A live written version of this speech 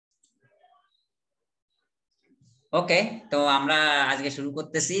ওকে, তো আমরা আজকে শুরু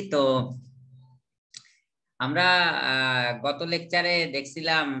করতেছি। তো আমরা গত লেকচারে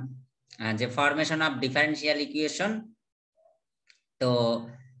দেখছিলাম যে ফরমেশন অফ ডিফারেনশিয়াল ইকুয়েশন। তো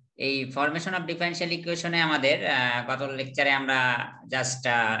এই ফরমেশন অফ ডিফারেনশিয়াল ইকুয়েশনে আমাদের গত লেকচারে আমরা জাস্ট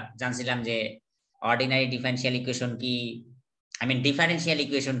জানছিলাম যে অর্ডিনারি ডিফারেনশিয়াল ইকুয়েশন কি, ডিফারেনশিয়াল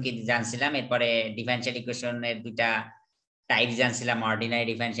ইকুয়েশন কি জানছিলাম। এরপরে ডিফারেনশিয়াল ইকুয়েশনের দুইটা টাইপ জানছিলাম, অর্ডিনারি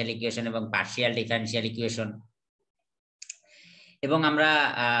ডিফারেনশিয়াল ইকুয়েশন এবং পার্শিয়াল ডিফারেনশিয়াল ইকুয়েশন। এবং আমরা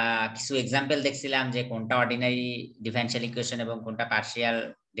কিছু এক্সাম্পল দেখছিলাম যে কোনটা অর্ডিনারি ডিফারেনশিয়াল ইকুয়েশন এবং কোনটা পার্শিয়াল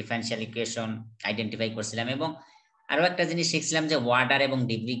ডিফারেনশিয়াল ইকুয়েশন আইডেন্টিফাই করছিলাম। এবং আরো একটা জিনিস শিখছিলাম যে অর্ডার এবং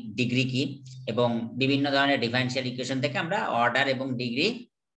ডিগ্রি কি, এবং বিভিন্ন ধরনের ডিফারেনশিয়াল ইকুয়েশন থেকে আমরা অর্ডার এবং ডিগ্রি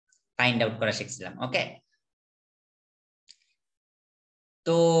ফাইন্ড আউট করা শিখছিলাম। ওকে,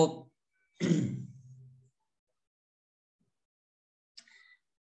 তো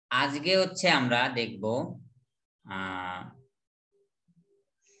আজকে হচ্ছে আমরা দেখব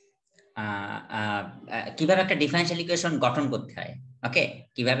কিভাবে একটা ডিফারেনশিয়াল ইকুয়েশন গঠন করতে হয়। ওকে,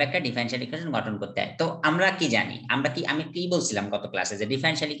 কিভাবে একটা ডিফারেনশিয়াল ইকুয়েশন গঠন করতে হয়। তো আমরা কি জানি, আমি কি বলছিলাম গত ক্লাসে, যে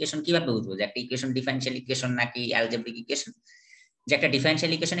ডিফারেনশিয়াল ইকুয়েশন কিভাবে বুঝবো যে একটা ইকুয়েশন ডিফারেনশিয়াল ইকুয়েশন নাকি অ্যালজেব্রিক ইকুয়েশন। যে একটা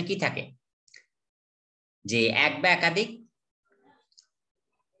ডিফারেনশিয়াল ইকুয়েশনে কি থাকে, যে এক বা একাধিক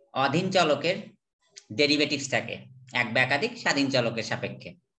অধীন চলকের ডেরিভেটিভস থাকে এক বা একাধিক স্বাধীন চলকের সাপেক্ষে,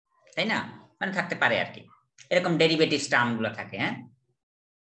 তাই না? মানে থাকতে পারে আর কি, এরকম ডেরিভেটিভস টার্ম গুলো থাকে। হ্যাঁ,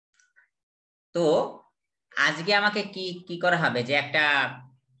 তো আজকে আমাকে কি কি করা হবে, যে একটা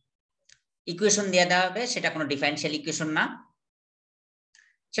ইকুয়েশন দিয়ে দেওয়া হবে, সেটা কোনো ডিফারেনশিয়াল ইকুয়েশন না,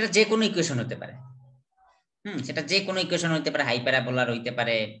 সেটা যে কোনো ইকুয়েশন হতে পারে। সেটা যে কোনো ইকুয়েশন হতে পারে, হাইপ্যারাবোলার হইতে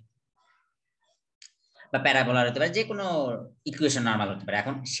পারে বা প্যারাবোলার হতে পারে, যে কোনো ইকুয়েশন নরমাল হতে পারে।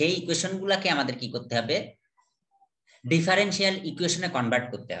 এখন সেই ইকুয়েশন গুলাকে আমাদের কি করতে হবে, ডিফারেনশিয়াল ইকুয়েশনে কনভার্ট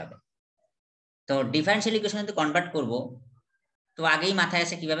করতে হবে। তো ডিফারেনশিয়াল ইকুয়েশনে যদি কনভার্ট করব, তো আগেই মাথায়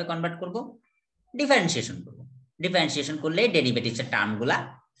আসে কিভাবে কনভার্ট করব, ডিফারেন্সিয়েশন করব। ডিফারেন্সিয়েশন করলে ডেরিভেটিভসের টার্মগুলা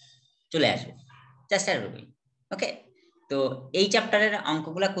চলে আসবে, জাস্ট এরকমই। ওকে, তো এই চ্যাপ্টারের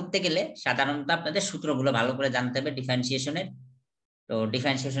অঙ্কগুলা করতে গেলে সাধারণত আপনাদের সূত্রগুলো ভালো করে জানতে হবে ডিফারেন্সিয়েশনের। তো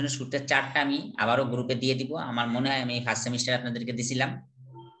ডিফারেন্সিয়েশনের সূত্রের চার্টটা আমি আবারও গ্রুপে দিয়ে দিব। আমার মনে হয় আমি ফার্স্ট সেমিস্টারে আপনাদেরকে দিছিলাম,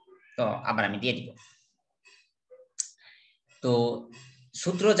 তো আবার আমি দিয়ে দিব। তো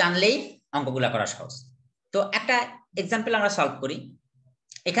সূত্র জানলেই অঙ্কগুলা করা সহজ। তো একটা এক্সাম্পল আমরা সলভ করি।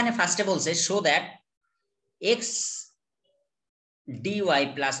 এখানে ফার্স্টে বলছে show that x dy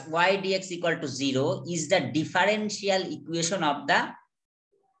plus y dx equal to 0 is the differential equation of the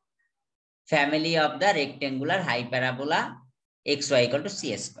family of the rectangular hyperabola xy equal to c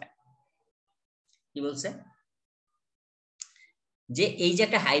square। কি বলছে, যে এই যে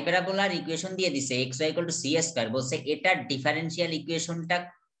একটা হাইপ্যারাবোলার ইকুয়েশন দিয়ে দিছে xy equal to c square, বলছে এটার ডিফারেনশিয়াল ইকুয়েশনটা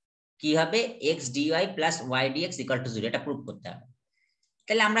কি হবে, x dy plus y dx equal to 0, এটা প্রুভ করতে হবে।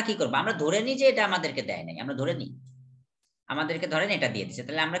 তাহলে আমরা কি করব, আমরা ধরে নিই যে এটা আমাদেরকে দেয় নাই, আমরা ধরে নিই আমাদেরকে ধরেন এটা দিয়ে দিচ্ছে।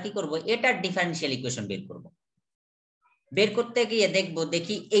 তাহলে আমরা কি করব, এটার ডিফারেনশিয়াল ইকুয়েশন বের করব। বের করতে গিয়ে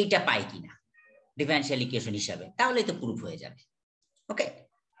দেখি এইটা পাই কিনা ডিফারেনশিয়াল ইকুয়েশন হিসাবে, তাহলেই তো প্রুফ হয়ে যাবে। ওকে,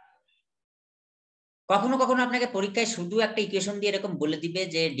 কখনো কখনো আপনাকে পরীক্ষায় শুধু একটা ইকুয়েশন দিয়ে এরকম বলে দিবে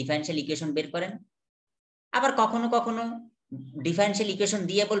যে ডিফারেনশিয়াল ইকুয়েশন বের করেন, আবার কখনো কখনো ডিফারেনশিয়াল ইকুয়েশন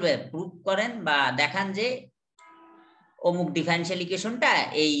দিয়ে বলবে প্রুফ করেন বা দেখান যে অমুক ডিফারেনশিয়াল ইকুয়েশনটা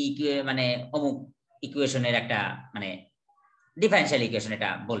এই মানে অমুক ইকুয়েশনের একটা মানে ডিফারেনশিয়াল ইকুয়েশন এটা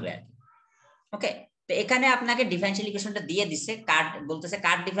বলবে আর কি। ওকে, তো এখানে আপনাকে ডিফারেনশিয়াল ইকুয়েশনটা দিয়ে দিচ্ছে, কার বলতেছে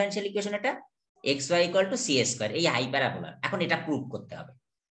কার ডিফারেনশিয়াল ইকুয়েশন এটা, xy equal to c square, এই হাইপ্যারাবোলার। এখন এটা প্রুভ করতে হবে।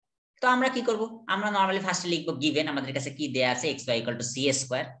 তো আমরা কি করব, আমরা নরমালি ফার্স্টে লিখবো গিভেন, আমাদের কাছে কি দেয়া আছে xy equal to c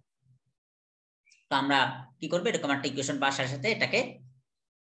square. তো আমরা কি করব, এরকম একটা ইকুয়েশন পাওয়ার সাথে এটাকে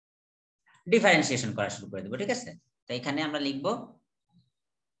ডিফারেন্সিয়েশন করা শুরু করে দেব। ঠিক আছে, তো এখানে আমরা লিখবো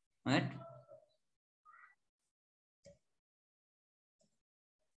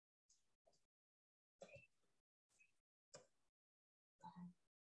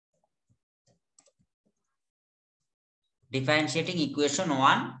differentiating equation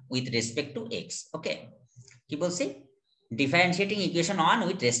 1 with respect to x। ওকে, কি বলছি, differentiating equation 1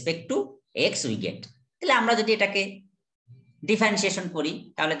 with respect to x we get. তাহলে আমরা যদি এটাকে ডিফারেন্সিয়েশন করি,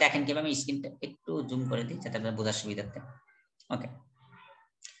 তাহলে দেখেন কিভাবে, আমি স্ক্রিনটা একটু জুম করে দিই যাতে আপনাদের বোঝার সুবিধার্থে। ওকে,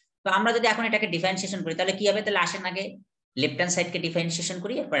 তো আমরা যদি এখন এটাকে ডিফারেন্সিয়েশন করি, তাহলে কি হবে, তাহলে আসেন আগে লেফট হ্যান্ড সাইডকে ডিফারেন্সিয়েশন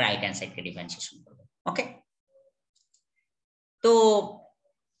করি, এরপর রাইট হ্যান্ড সাইডকে ডিফারেন্সিয়েশন করব। ওকে, তো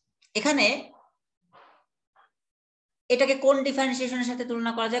এখানে এটাকে কোন ডিফারেন্সিয়েশনের সাথে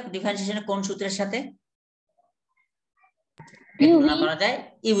তুলনা করা যায়, ডিফারেন্সিয়েশনের কোন সূত্রের সাথে তুলনা করা যায়,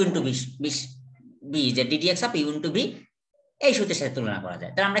 u into b, যে ddx of u into b এই সূত্রের সাথে তুলনা করা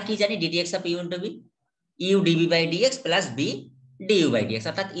যায়। তাহলে আমরা কি জানি, ddx of u into b, you DB by dx plus B DU by dx,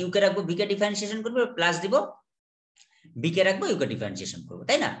 অর্থাৎ ইউ কে রাখবো বি কে ডিফারেন্সিয়েশন করবো প্লাস দিব বি কে রাখবো ইউ কে ডিফারেন্সিয়েশন করবো,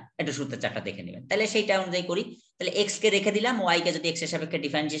 তাই না? একটু সূত্রের চারটা দেখে নেবেন, তাহলে সেইটা অনুযায়ী করি। তাহলে এক্স কে রেখে দিলাম, ওয়াই কে যদি এক্স এর সাপেক্ষে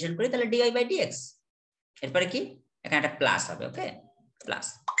ডিফারেন্সিয়েশন করি তাহলে ডিওয়াই বাই ডিএক্স। এরপরে কি এখানে একটা প্লাস হবে, ওকে প্লাস।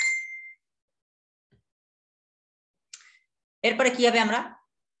 এরপরে কি হবে আমরা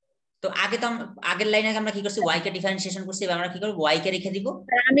তো আগে তো আগের লাইনে আমরা কি করছি ওয়াই কে ডিফারেন্সিয়েশন করছি, এবার আমরা কি করব ওয়াই কে রেখে দিব।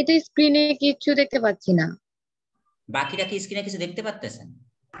 আমি তো স্ক্রিনে কিছু দেখতে পাচ্ছি না। বাকিরা কি স্ক্রিনে কিছু দেখতে পাচ্ছেন?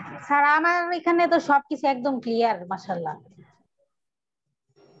 স্যার আমার এখানে তো সবকিছু একদম ক্লিয়ার মাশাআল্লাহ।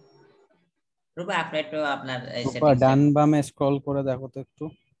 রূপা আপনি একটু আপনার রূপা ডান বামে স্ক্রল করে দেখো তো একটু।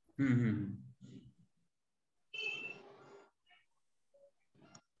 হুম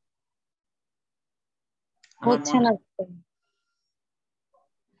হচ্ছে না।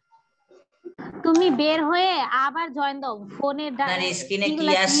 তুমি বের হয়ে আবার জয়েন দাও ফোনে। আপনার স্ক্রিনে কি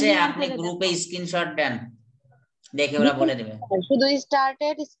আসে আপনি গ্রুপে স্ক্রিনশট দেন, দেখে ওরা বলে দেবে। শুধু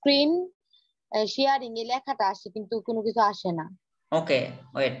স্টার্টেড স্ক্রিন শেয়ারিং এই লেখাটা আসে কিন্তু কোনো কিছু আসে না। ওকে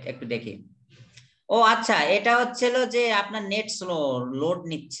ওয়েট একটু দেখি। ও আচ্ছা, এটা হচ্ছিল যে আপনার নেট স্লো লোড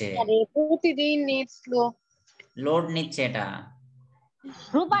নিচ্ছে। আরে প্রতিদিন নেট স্লো লোড নিচ্ছে এটা।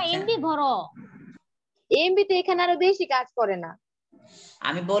 রূপা এমবি ভরো। এমবি তে এখানে আরো বেশি কাজ করে না।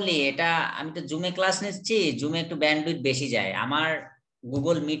 আমি বলি এটা, আমি তো জুমে ক্লাস নিচ্ছি, জুমে একটু ব্যান্ডউইথ বেশি যায়। আমার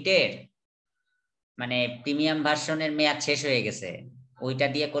গুগল মিটের মানে প্রিমিয়াম ভার্সনের মেয়াদ শেষ হয়ে গেছে, ওইটা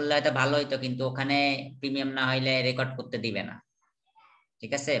দিয়ে করলে হয়তো ভালো হইতো, কিন্তু ওখানে প্রিমিয়াম না হইলে রেকর্ড করতে দিবে না,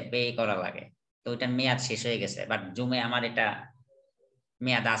 ঠিক আছে, পে করা লাগে। তো ওইটার মেয়াদ শেষ হয়ে গেছে, বাট জুমে আমার এটা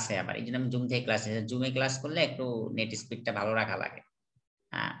মেয়াদ আছে আবার, এই জন্য আমি জুম থেকে ক্লাস নিচ্ছি। জুমে ক্লাস করলে একটু নেট স্পিডটা ভালো রাখা লাগে।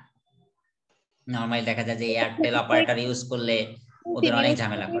 হ্যাঁ নরমালি দেখা যায় যে এয়ারটেল অপারেটর ইউজ করলে ওদের অনেক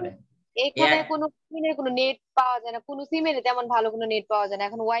ঝামেলা করে। এখানে কোনো সিমের কোনো নেট পাওয়া যায় না, কোনো সিমের তেমন ভালো কোনো নেট পাওয়া যায় না,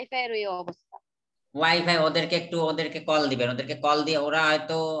 এখন ওয়াইফাই এর ওই অবস্থা। ওয়াইফাই ওদেরকে কল দিবেন, ওদেরকে কল দিয়ে ওরা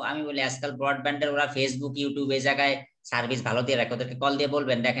হয়তো, আমি বলি আজকাল ব্রডব্যান্ডের ওরা ফেসবুক ইউটিউব এই জায়গায় সার্ভিস ভালো দিয়ে রাখে, ওদেরকে কল দিয়ে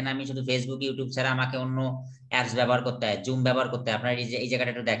বলবেন দেখেন আমি শুধু ফেসবুক ইউটিউব ছাড়া আমাকে অন্য অ্যাপস ব্যবহার করতে হয়, জুম ব্যবহার করতে হয়, আপনার এই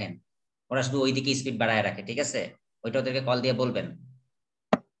জায়গাটা একটু দেখেন। ওরা শুধু ওইদিকে স্পিড বাড়ায় রাখে, ঠিক আছে, ওইটা ওদেরকে কল দিয়ে বলবেন।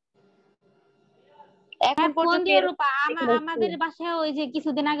 এখন পর্যন্ত আমাদের বাসায় ওই যে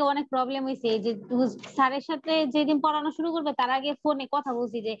কিছুদিন আগে অনেক প্রবলেম হয়েছে, যে স্যারের সাথে যেদিন পড়ানো শুরু করবে তার আগে ফোনে কথা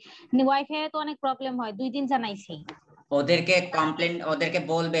বলছি যে ওয়াইফাই তো অনেক প্রবলেম হয়, 2 দিন জানাইছি। ওদেরকে কমপ্লেন, ওদেরকে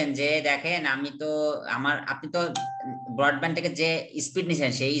বলবেন যে দেখেন আমি তো আপনি তো ব্রডব্যান্ড থেকে যে স্পিড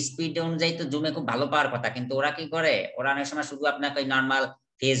নিছেন সেই স্পিড অনুযায়ী তো জুমে খুব ভালো পাওয়ার কথা, কিন্তু ওরা কি করে, ওরা অনেক সময় শুধু আপনাকে ওই নর্মাল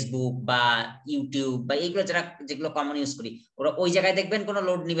ফেসবুক বা ইউটিউব বা এইগুলো যেগুলো কমন ইউজ করি, ওরা ওই জায়গায় দেখবেন কোনো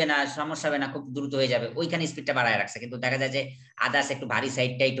লোড নিবে না, সমস্যা হবে না, খুব দ্রুত হয়ে যাবে, ওইখানে স্পিডটা বাড়ায় রাখছে। কিন্তু দেখা যায় যে আদার্স একটু ভারী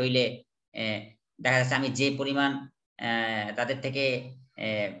সাইড টাইট হইলে দেখা যাচ্ছে আমি যে পরিমাণ তাদের থেকে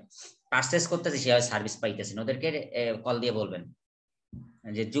পারচেজ করতেছি সেভাবে সার্ভিস পাইতেছেন, ওদেরকে কল দিয়ে বলবেন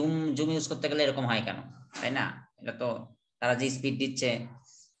যে জুম ইউজ করতে গেলে এরকম হয় কেন, তাই না? এটা তো তারা যে স্পিড দিচ্ছে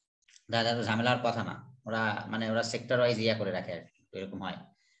দাদা তো ঝামেলার কথা না, ওরা মানে ওরা সেক্টর ওয়াইজ ইয়া করে রাখে আর এরকম হয়।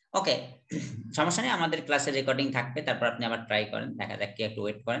 ওকে সমস্যা নেই, আমাদের ক্লাসের রেকর্ডিং থাকবে, তারপর আপনি আবার ট্রাই করেন, দেখা যাক কি, একটু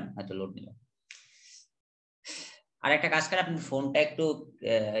ওয়েট করেন, হয়তো লোড নিল। আর একটা কাজ করে আপনি ফোনটা একটু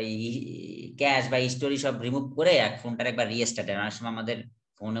ক্যাশ বা স্টোরি সব রিমুভ করে এক ফোনটার একবার রিস্টার্ট দেন, অনেক সময় আমাদের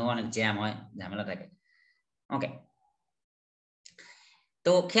ফোনেও অনেক জ্যাম হয়, ঝামেলা থাকে। ওকে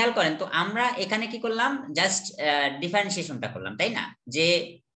তো খেয়াল করেন, তো আমরা এখানে কি করলাম, জাস্ট ডিফারেন্সিয়েশনটা করলাম, তাই না? যে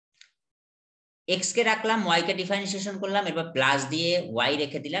এক্স কে রাখলাম, ওয়াই কে ডিফারেন্সিয়েশন করলাম, এবার প্লাস দিয়ে ওয়াই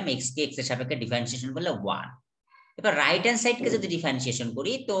রেখে দিলাম, এক্স কে এক্স এর সাপেক্ষে ডিফারেন্সিয়েশন করলে 1। এবার রাইট হ্যান্ড সাইড কে যদি ডিফারেন্সিয়েশন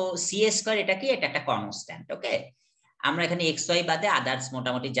করি তো সি স্কয়ার এটা কি, এটা একটা কনস্ট্যান্ট। ওকে আমরা এখানে এক্স ওয়াই বাদে আদার্স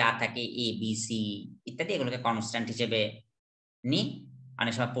মোটামুটি যা থাকে এ বি সি ইত্যাদি এগুলোকে কনস্ট্যান্ট হিসেবে নি।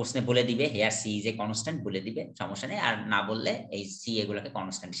 অনেক সময় প্রশ্নে বলে দিবে hair C is a constant, বলে দিবে, সমস্যা নেই, আর না বললে এই সি এগুলোকে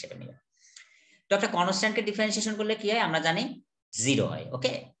কনস্ট্যান্ট হিসেবে নেবে। তো একটা কনস্ট্যান্টকে ডিফারেন্সিয়েশন করলে কি হয় আমরা জানি 0 হয়।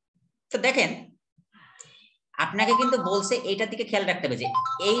 ওকে তো দেখেন আপনাকে কিন্তু বলছে এইটার দিকে খেয়াল রাখতে হবে যে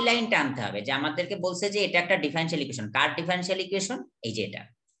এই লাইনটা আনতে হবে, যে আমাদেরকে বলছে যে এটা একটা ডিফারেন্সিয়াল ইকুয়েশন। কার ডিফারেন্সিয়াল ইকুয়েশন? এই যে এটা।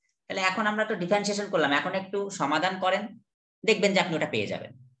 তাহলে এখন আমরা তো ডিফারেন্সিয়েশন করলাম, এখন একটু সমাধান করেন, দেখবেন যে আপনি ওটা পেয়ে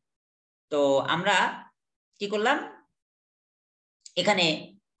যাবেন। তো আমরা কি করলাম, এখানে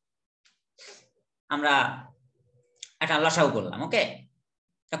আমরা একটা লসাগু করলাম। ওকে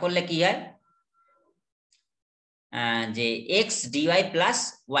তা করলে কি হয়, যে x dy plus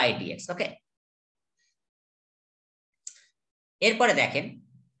Y dx. ওকে এরপরে দেখেন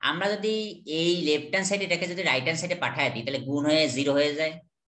আমরা যদি এই লেফট হ্যান্ড সাইডে রেখে যদি রাইট হ্যান্ড সাইডে পাঠায় দিই তাহলে গুণ হয়ে 0 হয়ে যায়।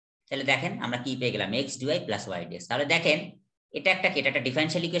 তাহলে দেখেন আমরা কি পেয়ে গেলাম, x dy plus Y dx. তাহলে দেখেন এটা একটা কি, এটা একটা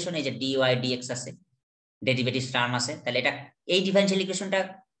ডিফারেন্সিয়াল ইকুয়েশন, এই যে ডিওয়াই ডিএক্স আছে, ডেরিভেটিভ টার্ম আছে, তাহলে এটা এই ডিফারেন্সিয়াল ইকুয়েশনটা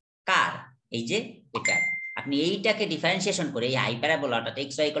কার, এই যে এটা আপনি এইটাকে ডিফারেন্সিয়েশন করে এই হাইপারবোলা অর্থাৎ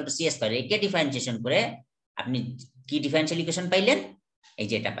xy = c² একে ডিফারেন্সিয়েশন করে আপনি কি ডিফারেন্সিয়াল ইকুয়েশন পাইলেন, এই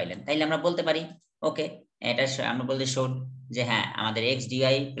যে এটা পাইলেন। তাইলে আমরা বলতে পারি ওকে, এটা আমরা বলতে শোড যে হ্যাঁ আমাদের x dy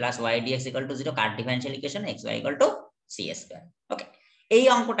 + y dx = 0 কার ডিফারেন্সিয়াল ইকুয়েশন xy = c²। ওকে, এই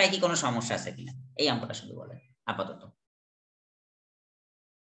অঙ্কটায় কি কোনো সমস্যা আছে কিনা, এই অঙ্কটা শুধু বলেন আপাতত।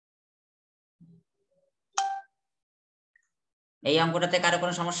 এই অঙ্কটাতে কারো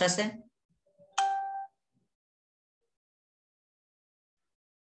কোনো সমস্যা আছে?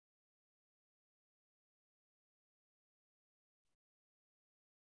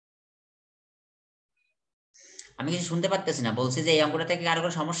 আমি কিছু শুনতে পারতেছি না, বলছি যে এই অঙ্কটা থেকে কারো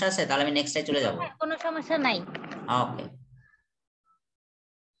কোনো সমস্যা আছে, তাহলে আমি নেক্সটে চলে যাব। কোনো সমস্যা নাই। ওকে,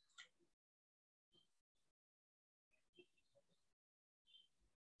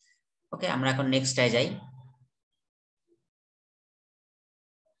 ওকে আমরা এখন নেক্সটে যাই।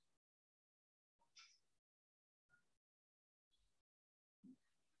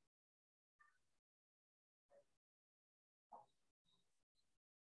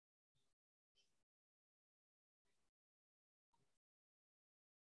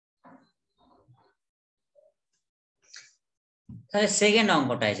 তাহলে সেকেন্ড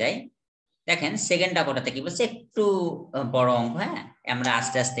অঙ্কটায় যাই। দেখেন সেকেন্ড অঙ্কটাতে কি বলছে, একটু বড় অঙ্ক, হ্যাঁ আমরা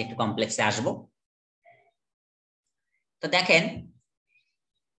আস্তে আস্তে একটু কমপ্লেক্সে আসব। তো দেখেন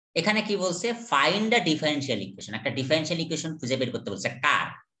এখানে কি বলছে, ফাইন্ড দ্য ডিফারেন্সিয়াল ইকুয়েশন। একটা ডিফারেন্সিয়াল ইকুয়েশন খুঁজে বের করতে বলছে, কার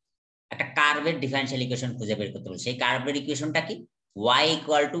একটা কার্ভের ডিফারেন্সিয়াল ইকুয়েশন খুঁজে বের করতে বলছে। এই কার্ভের ইকুয়েশনটা কি, y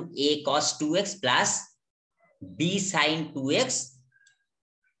 = a cos 2x + b sin 2x,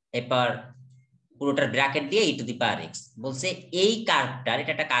 এরপর পুরোটার ব্র্যাকেট দিয়ে e⁻x বলছে। এই কার্ভটার,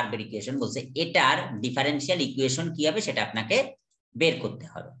 এটা একটা কার্ভের ইকুয়েশন বলছে, এটার ডিফারেন্সিয়াল ইকুয়েশন কি হবে সেটা আপনাকে বের করতে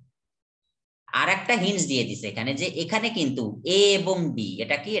হবে। আর একটা হিন্টস দিয়ে দিছে এখানে, যে এখানে কিন্তু a এবং b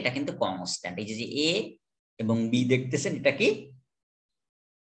এটা কি, এটা কিন্তু কনস্ট্যান্ট। এই যে a এবং b দেখতেছেন, এটা কি,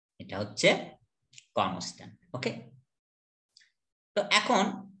 এটা হচ্ছে কনস্ট্যান্ট। ওকে, তো এখন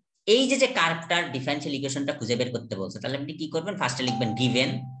এই যে কার্ভটার ডিফারেন্সিয়াল ইকুয়েশনটা খুঁজে বের করতে বলছে, তাহলে আপনি কি করবেন, ফার্স্টে লিখবেন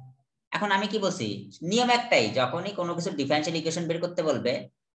গিভেন। এখন আমি কি বলছি, নিয়ম একটাই, যখনই কোনো কিছু ডিফারেন্সিয়াল ইকুয়েশন বের করতে বলবে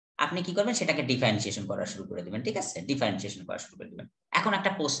আপনি কি করবেন, সেটাকে ডিফারেন্সিয়েশন করা শুরু করে দিবেন। ঠিক আছে, ডিফারেন্সিয়েশন করা শুরু করে দিবেন। এখন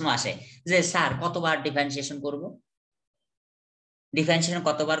একটা প্রশ্ন আসে যে স্যার কতবার ডিফারেন্সিয়েশন করব, ডিফারেন্সিয়েশন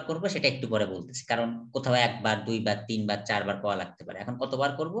কতবার করব সেটা একটু পরে বলতেছি, কারণ কোথাও একবার, দুইবার, তিনবার, চারবার পাওয়া লাগতে পারে। এখন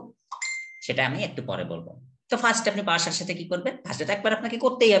কতবার করব সেটা আমি একটু পরে বলবো। তো ফার্স্ট আপনি পাওয়ার সাথে সাথে কি করবেন, ফার্স্টে তো একবার আপনাকে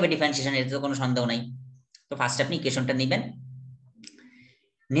করতেই হবে ডিফারেন্সিয়েশন, এতে তো কোনো সন্দেহ নাই। তো ফার্স্ট আপনি ইকুয়েশনটা নেবেন,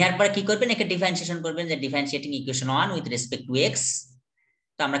 নেওয়ার পরে কি করবেন, একে ডিফারেন্সিয়েশন করবেন, যে differentiating equation 1 with respect to x।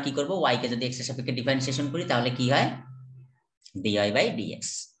 তো আমরা কি করব, y কে যদি x এর সাপেক্ষে ডিফারেন্সিয়েশন করি তাহলে কি হয়, dy/dx।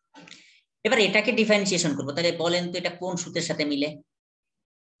 এবার এটাকে ডিফারেন্সিয়েশন করব, তাহলে বলেন তো এটা কোন সূত্রের সাথে মিলে,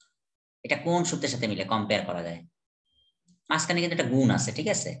 এটা কোন সূত্রের সাথে মিলে কম্পেয়ার করা যায়। মাঝখানে কিন্তু একটা গুণ আছে, ঠিক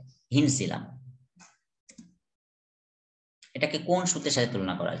আছে, হিন্টস দিলাম। এটাকে কোন সূত্রের সাথে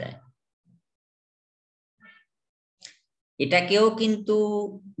তুলনা করা যায়, এটাকেও কিন্তু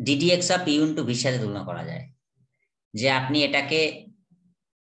ddx/u/v এর সাথে তুলনা করা যায়। যে আপনি এটাকে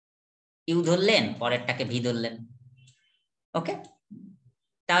ইউ ধরলেন, পরেরটাকে ভি ধরলেন। ওকে,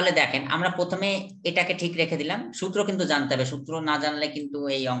 তাহলে দেখেন আমরা প্রথমে এটাকে ঠিক রেখে দিলাম, সূত্র কিন্তু জানতে হবে, সূত্র না জানলে কিন্তু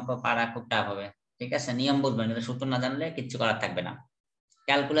এই অঙ্ক পারা খুব টাফ হবে। ঠিক আছে, নিয়ম বুঝবেন, সূত্র না জানলে কিচ্ছু করার থাকবে না।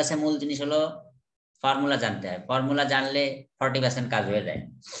 ক্যালকুলাসের মূল জিনিস হলো ফর্মুলা জানতে হয়, ফর্মুলা জানলে 40% কাজ হয়ে যায়।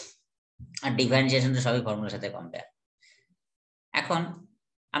 আর ডিফারেন্সিয়েশন তো সবই ফর্মুলার সাথে কম্পেয়ার। এখন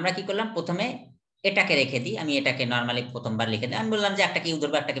আমরা কি করলাম, প্রথমে এটাকে রেখে দিই, আমি এটাকে নরমালি প্রথমবার লিখে দিই। আমি বললাম যে একটাকে ইউ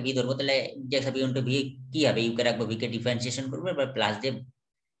ধরবো, একটাকে ভি ধরবো, তাহলে v কি হবে, ইউ কে রাখবো, ভি কে ডিফারেন্সিয়েশন করবো, এবার প্লাস দিয়ে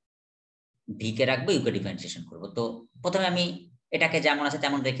ভি কে রাখবো, ইউ কে ডিফারেন্সিয়েশন করবো। তো প্রথমে আমি এটাকে যেমন আছে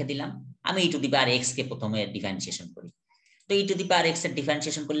তেমন রেখে দিলাম। আমি e⁻x কে প্রথমে ডিফারেন্সিয়েশন করি। তো e⁻x এর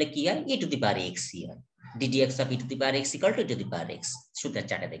ডিফারেন্সিয়েশন করলে কি হয়, e⁻x হয়, ddx/e⁻x = e⁻x। সূত্রের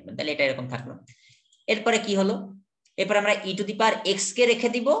চার্টে দেখবেন, তাহলে এটা এরকম থাকলো। এরপরে কি হলো, এরপর আমরা e⁻x কে রেখে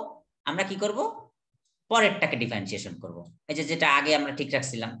দিব, আমরা কি করব, পরেরটাকে ডিফারেন্সিয়েশন করব, এই যে যেটা আগে আমরা ঠিক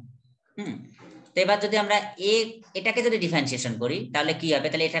রাখছিলাম। তো এবার যদি আমরা এটাকে যদি ডিফারেন্সিয়েশন করি তাহলে কি হবে,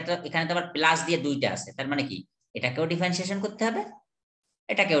 তাহলে এটা তো এখানে তো আবার প্লাস দিয়ে দুইটা আছে, তার মানে কি এটাকেও ডিফারেন্সিয়েশন করতে হবে,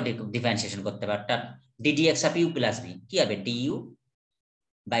 এটাকেও ডিফারেন্সিয়েশন করতে হবে। অর্থাৎ ddx/u + v কি হবে,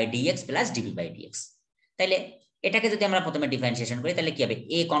 du/dx + dv/dx। তাহলে এটাকে যদি আমরা প্রথমে ডিফারেন্সিয়েশন করি তাহলে কি হবে,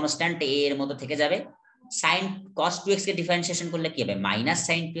 a কনস্ট্যান্ট, a এর মধ্যে থেকে যাবে। sin cos 2x কে ডিফারেন্সিয়েশন করলে কি হবে,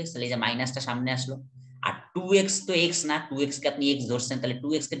 -sin 2x, তাহলে এই যে মাইনাসটা সামনে আসলো। আর 2x তো x না, 2x কে আপনি x ধরছেন, তাহলে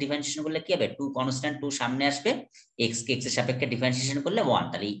 2x কে ডিফারেন্সিয়েশন করলে কি হবে, 2 কনস্ট্যান্ট, 2 সামনে আসবে, x কে x এর সাপেক্ষে ডিফারেন্সিয়েশন করলে 1,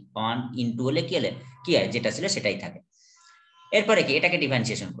 তাহলে 1 * হলে কি হয়, যেটা ছিল সেটাই থাকে। এরপরে কি, এটাকে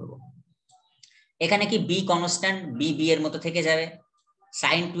ডিফারেন্সিয়েশন করব, এখানে কি বি কনস্ট্যান্ট, বি বি এর মতো থেকে যাবে।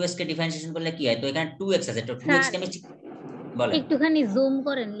 sin 2x কে ডিফারেন্সিয়েশন করলে কি হয়, তো এখানে 2x আছে, তো 2x কে আমি বলেন একটুখানি জুম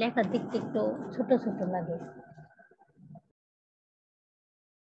করেন, লেখা দেখতে একটু ছোট ছোট লাগে।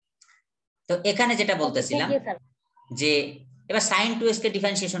 তো এখানে যেটা ওকে, বলতেছিলাম থ্যাংক ইউ স্যার। যে এবার sin 2x কে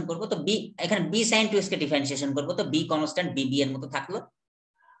ডিফারেন্সিয়েশন করব, তো বি এখানে b sin 2x কে ডিফারেন্সিয়েশন করব, তো b কনস্ট্যান্ট b b এর মতো থাকলো,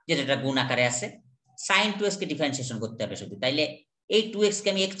 যেটা গুণ আকারে আছে। sin 2x কে ডিফারেন্সিয়েশন করতে হবে শুধু, তাইলে এই 2x কে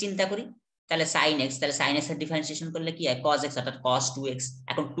আমি x চিন্তা করি, তাহলে sin x, তাহলে sin x এর ডিফারেন্সিয়েশন করলে কি হয় cos x, অর্থাৎ cos 2x।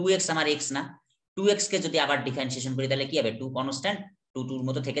 এখন 2x আমার x না, 2x কে যদি আবার ডিফারেন্সিয়েশন করি তাহলে কি হবে, 2 কনস্ট্যান্ট 2 2 এর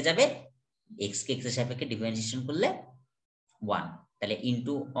মতো থেকে যাবে, x কে x এর সাপেক্ষে ডিফারেন্সিয়েশন করলে 1, তাহলে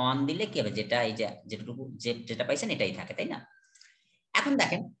ইনটু 1 দিলে কি হবে, যেটা এই যে যেটুকু যেটা পাইছেন এটাই থাকে, তাই না? এখন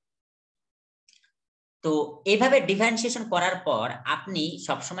দেখেন, তো এইভাবে ডিফারেন্সিয়েশন করার পর আপনি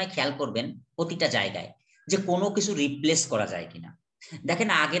সবসময় খেয়াল করবেন প্রতিটা জায়গায় যে কোনো কিছু রিপ্লেস করা যায় কিনা। দেখেন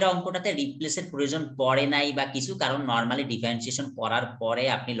আগের অঙ্কটাতে রিপ্লেসের প্রয়োজন পড়ে নাই বা কিছু, কারণ নর্মালি ডিফারেন্সিয়েশন করার পরে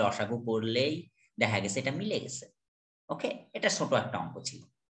আপনি লসাগু করলেই দেখা গেছে এটা মিলে গেছে। ওকে, এটা ছোট একটা অঙ্ক ছিল।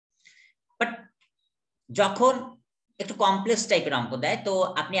 বাট যখন একটু কমপ্লেক্স টাইপের অঙ্ক দেয়, তো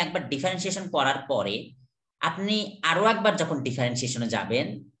আপনি একবার ডিফারেন্সিয়েশন করার পরে আপনি আরো একবার যখন ডিফারেন্সিয়েশনে যাবেন,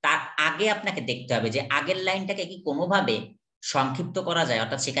 তার আগে আপনাকে দেখতে হবে যে আগের লাইনটাকে কি কোনোভাবে সংক্ষিপ্ত করা যায়,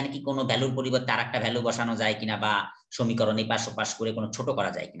 অর্থাৎ সেখানে কি কোনো ভ্যালুর পরিবর্তে আর একটা ভ্যালু বসানো যায় কিনা, বা সমীকরণ এপাশ ওপাশ করে কোনো ছোট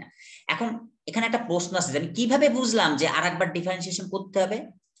করা যায় কিনা। এখন এখানে একটা প্রশ্ন আছে যে আমি কিভাবে বুঝলাম যে আর একবার ডিফারেন্সিয়েশন করতে হবে।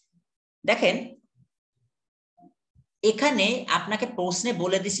 দেখেন এখানে আপনাকে প্রশ্নে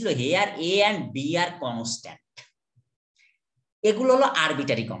বলে দিছিল hair A and B R constant, এগুলো হলো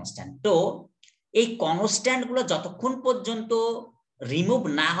আরবিটারি কনস্ট্যান্ট। তো এই কনস্ট্যান্ট গুলো যতক্ষণ পর্যন্ত রিমুভ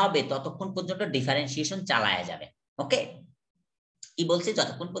না হবে ততক্ষণ পর্যন্ত ডিফারেন্সিয়েশন চালায়া যাবে। ওকে, কি বলছে,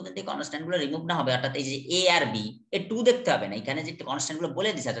 যতক্ষণ পর্যন্ত এই কনস্ট্যান্ট গুলো রিমুভ না হবে, অর্থাৎ এই যে এ আর বি, এই টু দেখতে হবে না, এখানে যে কনস্ট্যান্ট গুলো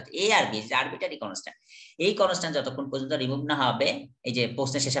বলে দিছে, অর্থাৎ এ আর বি যে আরবিটারি কনস্ট্যান্ট, এই কনস্ট্যান্ট যতক্ষণ পর্যন্ত রিমুভ না হবে, এই যে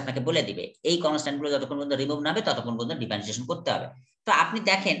প্রশ্নের শেষে আপনাকে বলে দিবে এই কনস্ট্যান্ট গুলো যতক্ষণ পর্যন্ত রিমুভ না হবে ততক্ষণ পর্যন্ত ডিফারেন্সিয়েশন করতে হবে। তো আপনি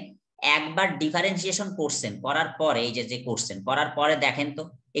দেখেন একবার ডিফারেন্সিয়েশন করছেন, করার পরে এই যে করছেন করার পরে দেখেন তো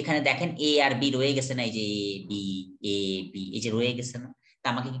এখানে দেখেন এ আর বি রয়ে গেছে না, এই যে এ বি এই যে রয়ে গেছে না, তা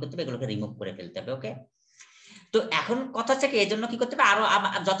আমাকে কি করতে হবে, এগুলোকে রিমুভ করে ফেলতে হবে। ওকে, তো এখন কথা হচ্ছে কি, এই জন্য কি করতে হবে, আরো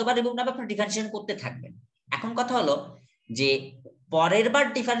যতবার রিমুভ না হবে আপনি ডিফারেন্সিয়েশন করতে থাকবেন। এখন কথা হলো যে পরের বার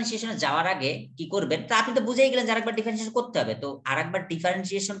ডিফারেন্সিয়েশনে যাওয়ার আগে কি করবেন, তা আপনি তো বুঝেই গেলেন যে আরেকবার ডিফারেন্সিয়েশন করতে হবে, তো আরেকবার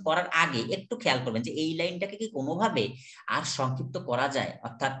ডিফারেন্সিয়েশন করার আগে একটু খেয়াল করবেন যে এই লাইনটাকে কি কোনোভাবে আর সংক্ষিপ্ত করা যায়,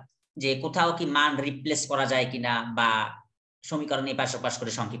 অর্থাৎ যে কোথাও কি মান রিপ্লেস করা যায় কিনা, বা সমীকরণ এপাশ ওপাশ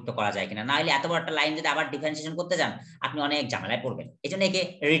করে সংক্ষিপ্ত করা যায় কিনা, না হলে এত বড় একটা লাইন যদি আবার ডিফারেন্সিয়েশন করতে যান আপনি অনেক ঝামেলায় পড়বেন। এই জন্য একে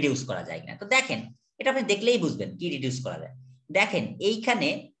রিডিউস করা যায় কিনা, তো দেখেন এটা আপনি দেখলেই বুঝবেন কি রিডিউস করা যায়। দেখেন এইখানে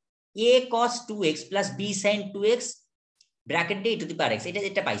a cos 2x plus b sin 2x bracket দিয়ে e to the power x, এটা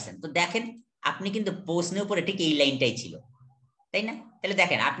যেটা পাইছেন, তো দেখেন আপনি কিন্তু প্রশ্নের উপরে ঠিক এই লাইনটাই ছিল, তাই না? তাহলে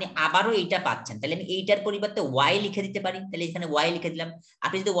দেখেন আপনি আবারও এইটা পাচ্ছেন, তাহলে আমি এইটার পরিবর্তে y লিখে দিতে পারি, তাহলে এখানে y লিখে দিলাম।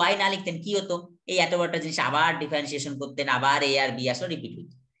 আপনি যদি y না লিখতেন কি হতো, এই এত বড় একটা জিনিস আবার ডিফারেন্সিয়েশন করতেন, আবার a আর b আসলে রিপিট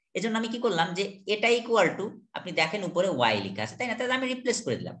হইতো। এজন্য আমি কি করলাম যে এটা ইকুয়াল টু, আপনি দেখেন উপরে y লেখা আছে, তাই না? তাহলে আমি রিপ্লেস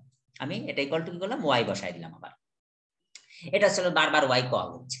করে দিলাম, আমি এটা ইকুয়াল টু কি করলাম, y বসাই দিলাম আবার। এটা আসলে বারবার y কল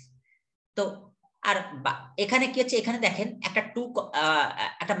হচ্ছে। তো আর এখানে কি হচ্ছে, এখানে দেখেন একটা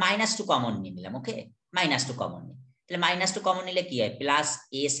একটা -2 কমন নিয়ে নিলাম। ওকে, -2 কমন নিই, তাহলে -2 কমন নিলে কি হয়, plus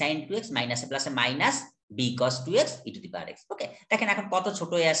a sin 2x minus plus minus b cos 2x e to the power x। ওকে, দেখেন এখন কত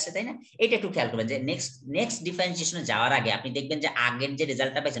ছোট হয়ে আসছে, তাই না? এটা একটু খেয়াল করবেন যে নেক্সট ডিফারেন্সিয়েশনে যাওয়ার আগে আপনি দেখবেন যে আগের যে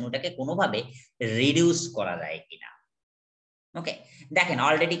রেজাল্টটা পাইছেন ওটাকে কোনোভাবে রিডিউস করা যায় কিনা। ওকে, দেখেন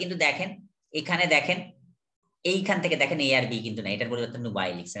অলরেডি কিন্তু দেখেন এখানে দেখেন এইখান থেকে দেখেন এ আর বি কিন্তু না, এটার পরিবর্তে আপনি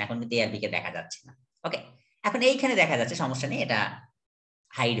y লিখছেন, এখন কিন্তু এ আর বি কে দেখা যাচ্ছে না। ওকে, এখন এইখানে দেখা যাচ্ছে, সমস্যা নেই, এটা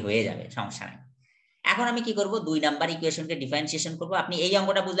হাইড হয়ে যাবে, সমস্যা নেই। এখন আমি কি করব, 2 নাম্বার ইকুয়েশনকে ডিফারেন্সিয়েশন করব। আপনি এই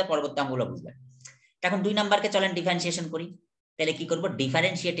অঙ্কটা বুঝলে পরবর্তী অঙ্কগুলো বুঝবেন। এখন 2 নাম্বারকে চলেন ডিফারেন্সিয়েশন করি, তাহলে কি করব,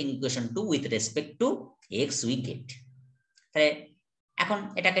 differentiating equation 2 with respect to x we get. তাহলে এখন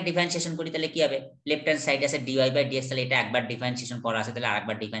এটাকে ডিফারেন্সিয়েশন করি, তাহলে কি হবে, লেফট হ্যান্ড সাইড আছে dy বাই dx, তাহলে এটা একবার ডিফারেন্সিয়েশন করা আছে, তাহলে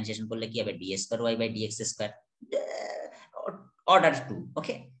আরেকবার ডিফারেন্সিয়েশন করলে কি হবে, ds square y by dx square order 2।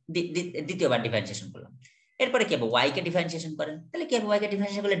 ওকে, দ্বিতীয়বার ডিফারেন্সিয়েশন করলাম। এরপরে কি হবে, y কে ডিফারেন্সিয়েশন করেন, তাহলে কি হবে, y কে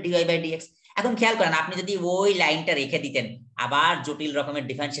ডিফারেন্সিয়েশন করলে dy বাই dx। এখন খেয়াল করেন আপনি যদি ওই লাইনটা রেখে দিতেন আবার জটিল রকমের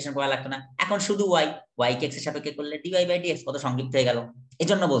ডিফারেন্সিয়েশন করা লাগতো না, এখন শুধু y কে x এর সাপেক্ষে করলে dy বাই dx, কত সংক্ষিপ্ত হয়ে গেল।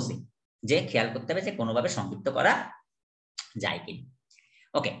 এজন্য বলছি যে খেয়াল করতে হবে যে কোনোভাবে সংক্ষিপ্ত করা যায় কিনা।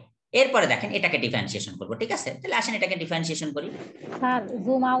 ওকে, এরপরে দেখেন এটাকে ডিফারেন্সিয়েশন করব, ঠিক আছে? তাহলে আসেন এটাকে ডিফারেন্সিয়েশন করি। স্যার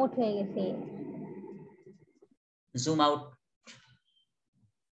জুম আউট হয়ে গেছে। Zoom out.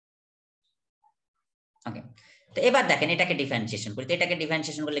 ওকে, তো এবার দেখেন এটাকে ডিফারেন্সিয়েশন করি, তো এটাকে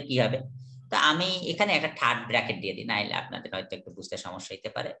ডিফারেন্সিয়েশন করলে কি হবে, তো আমি এখানে একটা থার্ড ব্র্যাকেট দিয়ে দিই, নাইলে আপনাদের হয়তো একটু বুঝতে সমস্যা হতে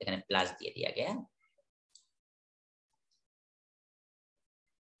পারে, এখানে প্লাস দিয়ে দিই আগে।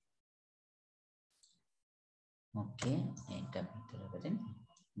 ওকে, এটা ভিতরে বলেন,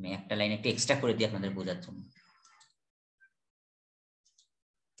 আমি একটা লাইন একটু এক্সট্রা করে দিই আপনাদের বোঝার জন্য।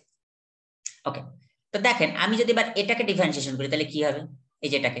 ওকে, তো দেখেন আমি যদি এবার এটাকে ডিফারেন্সিয়েশন করি তাহলে কি হবে, এই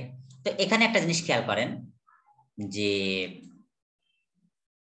যে এটাকে। তো এখানে একটা জিনিস খেয়াল করেন যে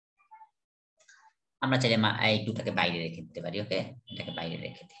আমরা চাইলে এই টুটাকে বাইরে রেখে দিতে পারি। ওকে, এটাকে বাইরে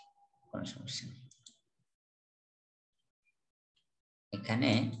রেখে দিই, কোনো সমস্যা নেই। এখানে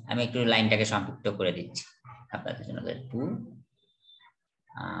আমি একটু লাইনটাকে সংক্ষিপ্ত করে দিচ্ছি আপনাদের জন্য, 2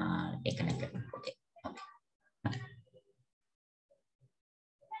 আর এখানে একটা ওকে।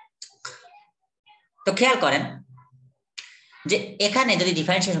 তো খেয়াল করেন যে এখানে যদি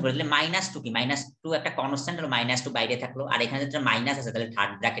ডিফারেন্সিয়েশন করে দিলে -2 কি, -2 একটা কনস্ট্যান্ট আর -2 বাইরে থাকলো, আর এখানে যদি মাইনাস আছে তাহলে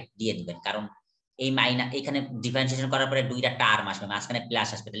থার্ড ব্র্যাকেট দিয়ে দিবেন, কারণ এই এখানে ডিফারেন্সিয়েশন করার পরে দুইটা টার্ম আসবে, মাঝখানে প্লাস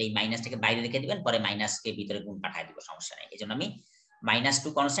আসবে, তাহলে এই মাইনাসটাকে বাইরে রেখে দিবেন, পরে মাইনাসকে ভিতরে গুণ পাঠিয়ে দিব, সমস্যা নেই। এজন্য আমি -2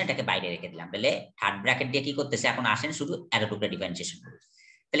 কনস্ট্যান্টটাকে বাইরে রেখে দিলাম। তাহলে থার্ড ব্র্যাকেট দিয়ে কি করতেছে, এখন আসেন শুধু এতটুকু ডিফারেন্সিয়েশন করুন,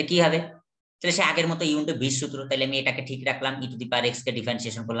 তাহলে কি হবে, তাহলে সে আগের মতো ইউনিট 20 সূত্র, তাহলে আমি এটাকে ঠিক রাখলাম, e⁻x কে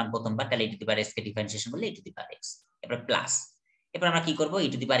ডিফারেন্সিয়েশন করলাম প্রথমবার, তাহলে e⁻x কে ডিফারেন্সিয়েশন করলে e⁻x, এরপর প্লাস, এরপর আমরা কি করব,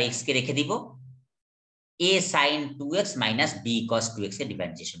 e⁻x কে রেখে দিব, a sin 2x - b cos 2x K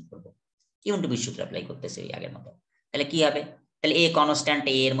differentiation করব, ইউনিট 20 সূত্র অ্যাপ্লাই করতেছে ওই আগের মতো। তাহলে কি হবে, তাহলে a কনস্ট্যান্ট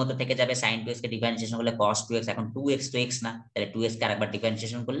a এর মতো থেকে যাবে, sin 2x কে ডিফারেন্সিয়েশন করলে cos 2x, এখন 2x তো x না, তাহলে 2x কে আরেকবার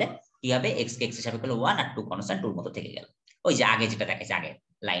ডিফারেন্সিয়েশন করলে কি হবে, x কে x হিসাবে করলে 1 আর 2 কনস্ট্যান্ট 2 এর মতো থেকে গেল, ওই যে আগে যেটা দেখাইছে আগে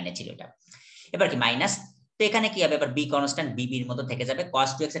লাইনে ছিল এটা। এবার কি মাইনাস, তো এখানে কি হবে, এবার b কনস্ট্যান্ট b এর মতো থেকে যাবে, cos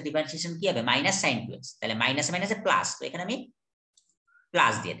 2x এর ডিফারেন্সিয়েশন কি হবে, sin 2x, তাহলে মাইনাসে মাইনাসে প্লাস, তো এখানে আমি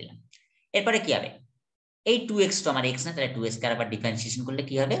প্লাস দিয়ে দিলাম। এরপরে কি হবে, এই 2x তো আমার x না, তাহলে 2x কে আবার ডিফারেন্সিয়েশন করলে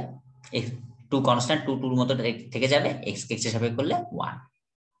কি হবে, 2 কনস্ট্যান্ট 2 2 এর মতো থেকে যাবে, x কে x হিসাবে করলে 1।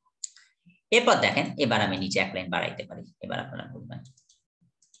 এরপর দেখেন এবার আমি নিচে এক লাইন বাড়াইতে পারি, এবার আপনারা বুঝবেন।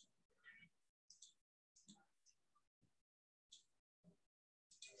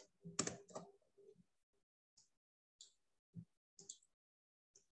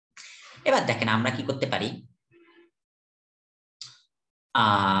 এবার দেখেন আমরা কি করতে পারি,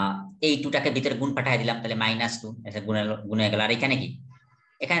 এই 2টাকে ভিতরে গুণ পাঠিয়ে দিলাম, তাহলে -2 এটা গুণ হয়ে গেল, আর এখানে কি,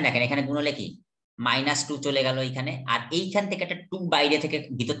 এখানে দেখেন এখানে গুণ হলে কি -2 চলে গেল এখানে, আর এইখান থেকে একটা 2 বাইরে থেকে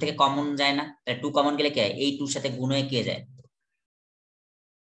ভিতর থেকে কমন যায় না, তাহলে 2 কমন গেলে কি হয়, এই 2 এর সাথে গুণ হয়ে কি হয়ে যায়,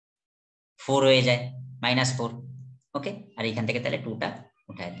 4 হয়ে যায়, -4। ওকে, আর এইখান থেকে তাহলে 2টা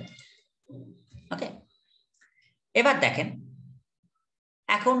উঠায় দেয়। ওকে, এবার দেখেন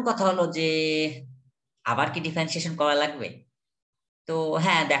এখন কথা হলো যে আবার কি ডিফারেন্সিয়েশন করা লাগবে, তো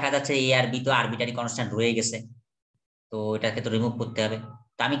হ্যাঁ দেখা যাচ্ছে a আর b তো আরবিটারি কনস্ট্যান্ট রয়ে গেছে, তো এটাকে তো রিমুভ করতে হবে।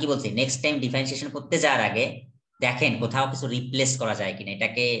 তো আমি কি বলছি, নেক্সট টাইম ডিফারেন্সিয়েশন করতে যাওয়ার আগে দেখেন কোথাও কিছু রিপ্লেস করা যায় কিনা,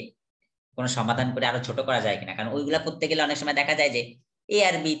 এটাকে কোনো সমাধান করে আরো ছোট করা যায় কিনা, কারণ ওইগুলা করতে গেলে অনেক সময় দেখা যায় যে a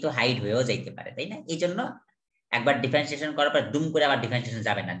আর b তো হাইড হয়েও যাইতে পারে, তাই না? এই জন্য একবার ডিফারেন্সিয়েশন করার পর দুম করে আবার ডিফারেন্সিয়েশন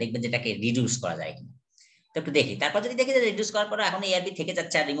যাবে না, দেখবেন যেটাকে রিডিউস করা যায় কিনা। তো একটু দেখি, তারপর যদি দেখি যে রিডিউস করার পর এখন a আর b থেকে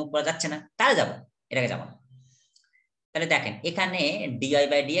যাচ্ছে আর রিমুভ করা যাচ্ছে না, তাহলে যাবো, এটাকে যাবো না। তাহলে দেখেন এখানে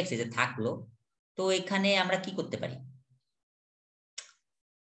dy/dx এই যে থাকলো, তো এখানে আমরা কি করতে পারি,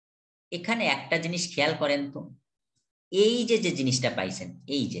 এখানে একটা জিনিস খেয়াল করেন তো, এই যে যে জিনিসটা পাইছেন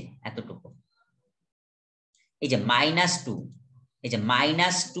এই যে এতটুকু, এই যে -2, এই যে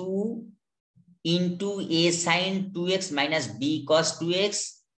 -2 into a sin 2x - b cos 2x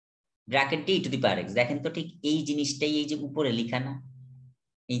bracket d e⁻x, দেখেন তো ঠিক এই জিনিসটাই এই যে উপরে লেখা না,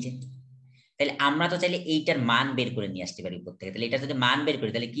 এই যে, তাহলে আমরা তো চাইলে এইটার মান বের করে নিয়ে আসতে পারি উপর থেকে, তাহলে এটা যদি মান বের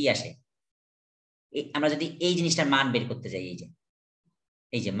করি তাহলে কি আসে, আমরা যদি এই জিনিসটার মান বের করতে যাই,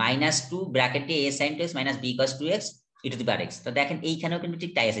 এই যে -2 ব্র্যাকেট দিয়ে a sin 2x - b cos 2x e⁻x, তো দেখেন এইখানেও কিন্তু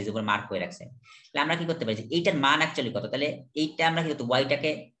ঠিক তাই আছে, যে উপর মার্ক করে রাখছে। তাহলে আমরা কি করতে পারি, এইটার মান অ্যাকচুয়ালি কত, তাহলে এইটা আমরা কি করতে,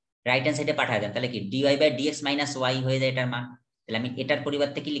 y-টাকে রাইট হ্যান্ড সাইডে পাঠিয়ে দেন, তাহলে কি dy/dx - y হয়ে যায় এটার মান, তাহলে আমি এটার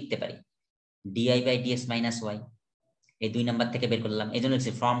পরিবর্তে কি লিখতে পারি, dy/dx - y, এই 2 নাম্বার থেকে বের করলাম, এই জন্য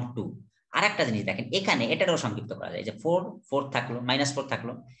হচ্ছে ফ্রম টু। আর একটা জিনিস দেখেন এখানে এটারও সংক্ষিপ্ত করা যায়, যে 4 থাকলো, -4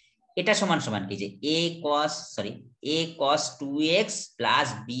 থাকলো, এটা সমান সমান কি, যে a cos 2x plus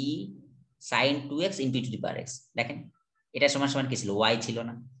b sin 2x into e⁻x, দেখেন এটা সমান সমান কি ছিল, y ছিল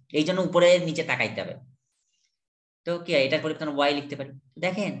না, এই জন্য উপরে নিচে তাকাইতে হবে। তো কি হয়, এটার পরিবর্তে y লিখতে পারি,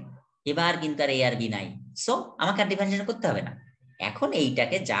 দেখেন এবার কিন্তু আর a আর b নাই, সো আমাকে আর ডিফারেন্সিয়েশন করতে হবে না, এখন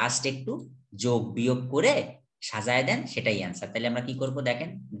এইটাকে জাস্ট একটু যোগ বিয়োগ করে সাজায় দেন, সেটাই অ্যান্সার। তাহলে আমরা কি করব দেখেন,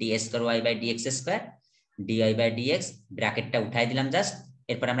 d2y/dx2 dy/dx ব্র্যাকেটটা উঠাই দিলাম জাস্ট,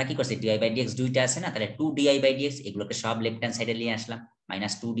 এরপর আমরা কি করছি dy/dx দুইটা আছে না, তাহলে 2 dy/dx, এগুলোকে সব লেফট হ্যান্ড সাইডে নিয়ে আসলাম,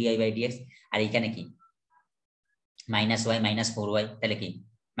 -2 dy/dx, আর এখানে কি -y -4y, তাহলে কি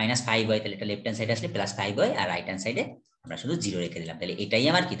 -5y, তাহলে এটা লেফট হ্যান্ড সাইডে আসলে +5y, আর রাইট হ্যান্ড সাইডে আমরা শুধু 0 রেখে দিলাম। তাহলে এটাই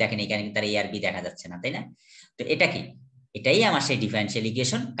আমার কি, দেখেন এখানে কিন্তু আর a আর b দেখা যাচ্ছে না, তাই না? তো এটা কি, এটাই আমার সেই ডিফারেনশিয়াল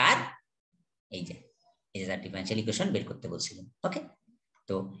ইকুয়েশন, কার, এই যে ডিফারেনশিয়াল ইকুয়েশন বের করতে বলছিলাম। ওকে,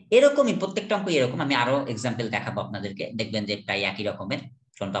 তো এরকমই প্রত্যেকটা অঙ্ক এরকম, আমি আরো এক্সাম্পল দেখাবো আপনাদেরকে, দেখবেন যে প্রায় একই রকমের,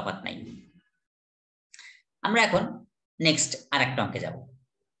 কোনো তফাৎ নাই। আমরা এখন নেক্সট আরেকটা অঙ্কে যাব,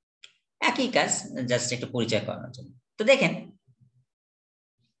 একই কাজ, জাস্ট একটু পরিচয় করানোর জন্য। তো দেখেন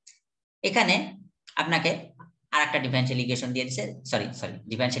এখানে আপনাকে আরেকটা ডিফারেনশিয়াল ইকুয়েশন দিয়ে দিছে, সরি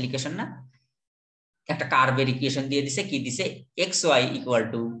ডিফারেনশিয়াল ইকুয়েশন না, একটা কার্ভের ইকুয়েশন দিয়ে দিছে, কি দিছে, xy =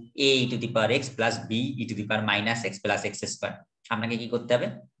 a e⁻x + b e⁻−x + x²। আপনাকে কি করতে হবে,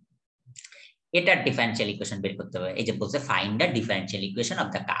 এটার ডিফারেনশিয়াল ইকুয়েশন বের করতে হবে। এই যে বলছে find the differential equation of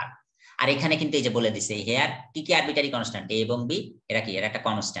the curve, আর এখানে কিন্তু এই যে বলে দিছে হেয়ার কি কি আরবিটারি কনস্ট্যান্ট, a এবং b, এরা কি, এরা একটা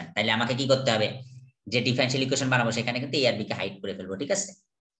কনস্ট্যান্ট। তাইলে আমাকে কি করতে হবে, যে ডিফারেনশিয়াল ইকুয়েশন বানাবো সেখানে কিন্তু a R b K hide করে ফেলবো, ঠিক আছে?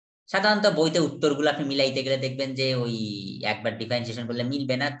 সাধারণত বইতে উত্তরগুলো আপনি মিলাইতে গেলে দেখবেন যে ওই একবার ডিফারেন্সিয়েশন করলে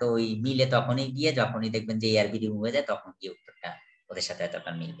মিলবে না, তো ওই মিলে তখনই গিয়ে, যখনই দেখবেন যে এ আর বি রিমুভ হয়ে যায়, তখন গিয়ে উত্তরটা ওদের সাথে হয়তো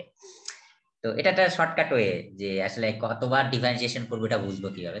আপনার মিলবে। তো এটা একটা শর্টকাট ওয়ে, যে আসলে কতবার ডিফারেন্সিয়েশন করবো এটা বুঝবো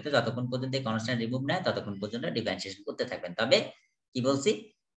কিভাবে। তো যতক্ষণ পর্যন্ত কনস্ট্যান্ট রিমুভ নেয় ততক্ষণ পর্যন্ত ডিফারেন্সিয়েশন করতে থাকবেন। তবে কি বলছি,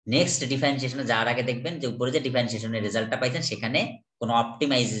 নেক্সট ডিফারেন্সিয়েশনে যাওয়ার আগে দেখবেন যে উপরে যে ডিফারেন্সিয়েশনের রেজাল্টটা পাইছেন সেখানে কোনো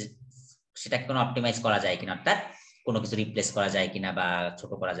সেটাকে কোনো অপটিমাইজ করা যায় কিনা, অর্থাৎ কোনো কিছু রিপ্লেস করা যায় কিনা বা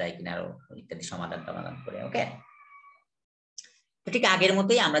ছোট করা যায় কিনা, আরো ইত্যাদি সমাধান করে। ওকে, তো ঠিক আগের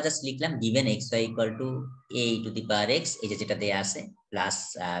মতোই আমরা জাস্ট লিখলাম গিভেন xy = a e⁻x, এই যে যেটা দেয়া আছে, plus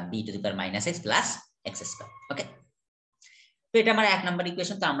b e⁻−x plus x²। ওকে, তো এটা আমার 1 নাম্বার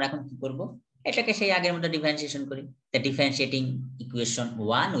ইকুয়েশন। তো আমরা এখন কি করব, এটাকে সেই আগের মতো ডিফারেন্সিয়েশন করি। The differentiating equation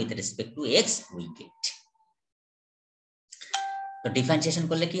 1 with respect to x we get. তো ডিফারেন্সিয়েশন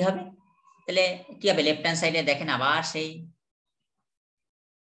করলে কি হবে, তাহলে কি হবে, লেফট হ্যান্ড সাইডে দেখেন আবার সেই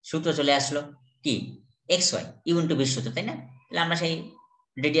সূত্র চলে আসলো, কি xy u⁻v সূত্র, তাই না? তাহলে আমরা সেই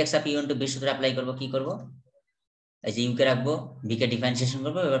ddx অফ u⁻v সূত্র অ্যাপ্লাই করব। কি করব, এই যে ইউ কে রাখবো, বি কে ডিফারেন্সিয়েশন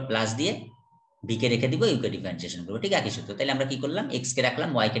করবো, এবার প্লাস দিয়ে বি কে রেখে দিব, ইউ কে ডিফারেন্সিয়েশন করবো, ঠিক একই সূত্র। তাহলে আমরা কি করলাম, x কে রাখলাম,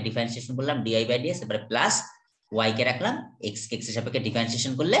 y কে ডিফারেন্সিয়েশন করলাম dy/dx, এবার প্লাস y কে রাখলাম, x কে x এর সাপেক্ষে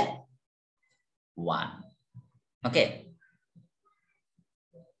ডিফারেন্সিয়েশন করলে 1। ওকে,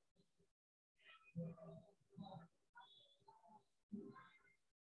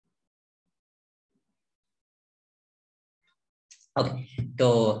 ওকে, তো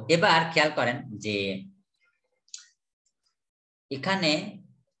এবার খেয়াল করেন যে এখানে,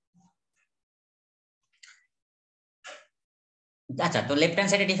 আচ্ছা, তো লেফট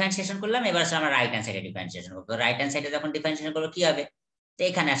হ্যান্ড সাইডে ডিফারেন্সিয়েশন করলাম, এবার আসলে আমরা রাইট হ্যান্ড সাইডে ডিফারেন্সিয়েশন করব। রাইট হ্যান্ড সাইডে যখন ডিফারেন্সিয়েশন করব কি হবে, তো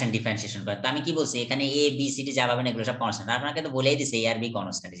এখানে আসেন ডিফারেন্সিয়েশন করে। তো আমি কি বলছি, এখানে এ বি সি ডি যা পাবেন এগুলো সব কনস্ট্যান্ট, আপনাকে তো বলেই দিছে এ আর বি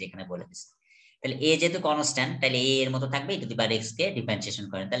কনস্ট্যান্ট, যেখানে বলে দিছে। তাহলে এ যেহেতু কনস্ট্যান্ট, তাহলে এ এর মতো থাকবে, e⁻x কে ডিফারেন্সিয়েশন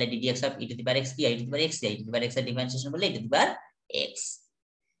করেন, তাহলে ddx অফ e⁻x কি, e⁻x এর ডিফারেন্সিয়েশন করলে e⁻x।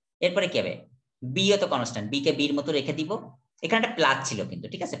 এরপরে কি হবে, বি ও তো কনস্ট্যান্ট, বি কে বি এর মতো রেখে দিব, এখানে একটা প্লাস ছিল কিন্তু,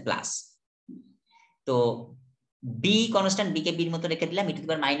 ঠিক আছে, প্লাস। তো B constant, B K B এর মতো রেখে দিলাম,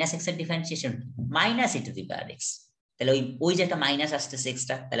 e⁻−x এর ডিফারেন্সিয়েশন -e⁻x, তাহলে ওই যে একটা মাইনাস আসতেছে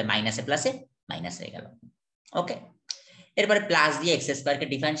এক্সট্রা, তাহলে মাইনাসে প্লাসে মাইনাস হয়ে গেল। ওকে, এরপরে প্লাস দিয়ে x² কে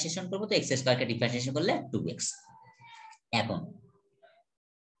ডিফারেন্সিয়েশন করব, তো x² কে ডিফারেন্সিয়েশন করলে 2x।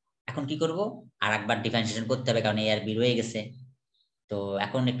 এখন কি করব, আরেকবার ডিফারেন্সিয়েশন করতে হবে, কারণ a আর b রয়ে গেছে। তো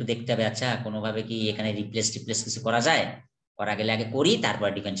এখন একটু দেখতে হবে, আচ্ছা কোনোভাবে কি এখানে রিপ্লেস কিছু করা যায়, করা গেলে আগে করি, তারপর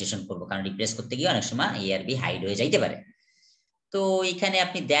ডিফারেন্সিয়েশন করব, কারণ রিপ্লেস করতে গিয়ে অনেক সময় a আর b হাইড হয়ে যাইতে পারে। তো এখানে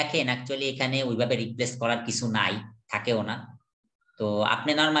আপনি দেখেন অ্যাকচুয়ালি এখানে ওইভাবে রিপ্লেস করার কিছু নাই, থাকেও না। তো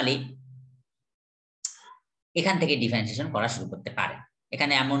আপনি নরমালি এখান থেকে ডিফারেন্সিয়েশন করা শুরু করতে পারেন।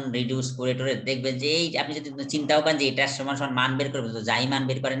 এখানে এমন রিডিউস করে টোরে দেখবেন যে এই আপনি যদি চিন্তাও করেন যে এটার সমান সমান মান বের করবেন, তো যাই মান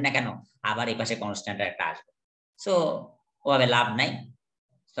বের করেন না কেন আবার এই পাশে কনস্ট্যান্ট একটা আসবে, সো ওভাবে লাভ নাই।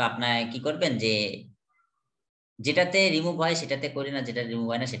 তো আপনার কি করবেন, যে যেটাতে রিমুভ হয় সেটাতে করি না, যেটা রিমুভ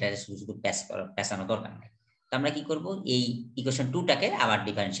হয় না সেটা শুধু শুধু প্যাসানো দরকার নেই। তো আমরা কি করব, এই ইকুয়েশন 2টাকে আবার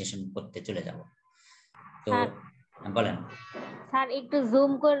ডিফারেন্সিয়েশন করতে চলে যাব। তো বলেন স্যার, একটু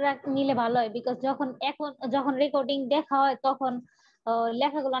জুম করে নিলে ভালো হয়, বিকজ যখন রেকর্ডিং দেখা হয় তখন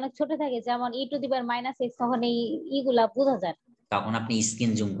লেখাগুলো অনেক ছোট থাকে, যেমন e⁻−x, তখন এই ইগুলা বোঝা যায়। তখন আপনি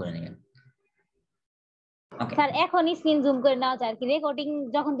স্ক্রিন জুম করে নেবেন। ওকে স্যার, এখন স্ক্রিন জুম করে নেওয়া যায়, আর কি রেকর্ডিং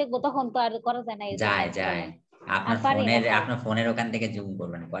যখন দেখবো তখন তো আর করা যায় না। যায় আপনার ফোনের ওখান থেকে জুম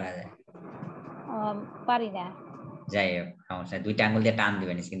করবেন, করা যায়, পারি না। যাই হোক সমস্যা, 2টা আঙ্গুল দিয়ে টান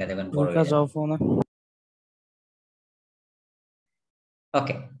দিবেন, স্ক্রিনটা দেখবেন বড় হয়ে যাবে।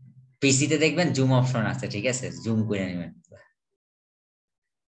 ওকে, পিসিতে দেখবেন জুম অপশন আছে, ঠিক আছে, জুম করে নেবেন।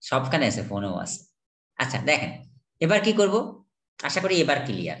 সবখানে আছে, ফোনেও আছে। আচ্ছা দেখেন এবার কি করব, আশা করি এবার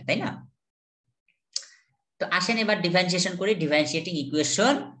ক্লিয়ার, তাই না? তো আসেন এবার ডিফারেন্সিয়েশন করি, differentiating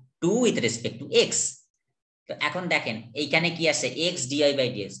equation 2 with respect to x। তো এখন দেখেন এইখানে কি আছে x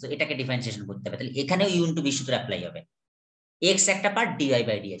dy/dx, তো এটাকে ডিফারেন্সিয়েশন করতে হবে, তাহলে এখানেও u ইনটু v সূত্র অ্যাপ্লাই হবে। x একটা পার্ট,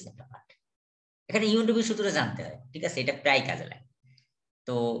 dy/dx একটা পার্ট, এখানে u ইনটু v সূত্র জানতে হয়, ঠিক আছে? এটা প্রায় কাজে লাগে।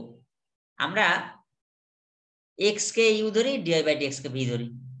 তো আমরা x কে u ধরি, dy/dx কে v ধরি,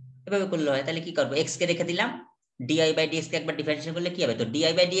 এভাবে করলে হয়। তাহলে কি করব, x কে রেখে দিলাম, dy/dx কে একবার ডিফারেন্সিয়েশন করলে কি হবে, তো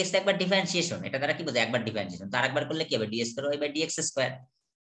dy/dx একবার ডিফারেন্সিয়েশন, এটা দ্বারা কি বোঝায় একবার ডিফারেন্সিয়েশন, তো আরেকবার করলে কি হবে d2y/dx²।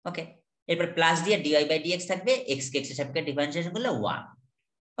 ওকে, এরপর প্লাস দিয়ে dy/dx থাকবে, x কে x এর সাপেক্ষে ডিফারেন্সিয়েশন করলে 1,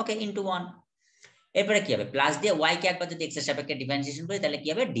 ওকে, ইনটু 1। এরপরে কি হবে, প্লাস দিয়ে y কে একবার যদি x এর সাপেক্ষে ডিফারেন্সিয়েশন করি তাহলে কি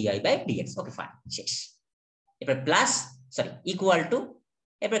হবে dy/dx, ওকে ফাইন, শেষ। এরপর প্লাস সরি ইকুয়াল টু,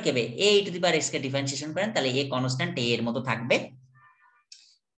 এরপর কি হবে a e⁻x কে ডিফারেন্সিয়েশন করেন, তাহলে a কনস্ট্যান্ট a এর মতো থাকবে,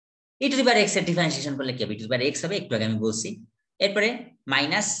 e⁻x এর ডিফারেন্সিয়েশন করলে কি হবে e⁻x হবে, একটু আগে আমি বলছি। এরপরে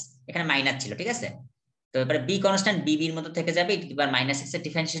মাইনাস, এখানে মাইনাস ছিল, ঠিক আছে? তো এবারে b কনস্ট্যান্ট b এর মতো থেকে যাবে, e⁻x এর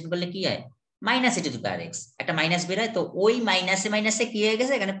ডিফারেন্সিয়েশন করলে কি হয় মাইনাস e⁻x, একটা মাইনাস বের হয়, তো ওই মাইনাসে মাইনাসে কি হয়ে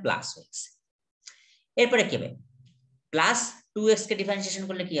গেছে, এখানে প্লাস হয়ে গেছে। এরপরে কি হবে প্লাস 2x কে ডিফারেন্সিয়েশন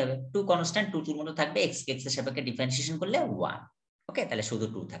করলে কি হবে, 2 কনস্ট্যান্ট 2 2 এর মতো থাকবে, x কে x এর সাপেক্ষে ডিফারেন্সিয়েশন করলে 1, ওকে, তাহলে শুধু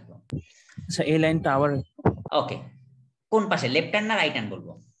 2 থাকলো। আচ্ছা এই লাইনটা আবার ওকে, কোন পাশে, লেফট হ্যান্ড না রাইট হ্যান্ড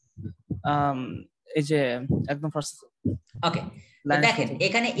বলবো? এই যে একদম ফার্স্ট। ওকে, তো দেখেন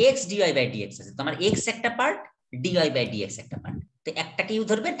এখানে x dy/dx আছে, তোমার x একটা পার্ট, dy/dx একটা পার্ট, তো একটাকে u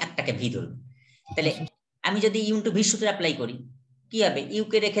ধরবেন, একটাকে v ধরবেন। তাহলে আমি যদি u ইনটু v সূত্র অ্যাপ্লাই করি কি হবে, u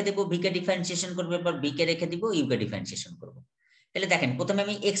কে রেখে দেব, v কে ডিফারেন্সিয়েশন করব, এরপর v কে রেখে দিব, u কে ডিফারেন্সিয়েশন করব। তাহলে দেখেন প্রথমে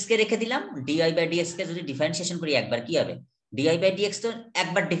আমি x কে রেখে দিলাম, dy/dx কে যদি ডিফারেন্সিয়েশন করি একবার কি হবে, dy/dx তো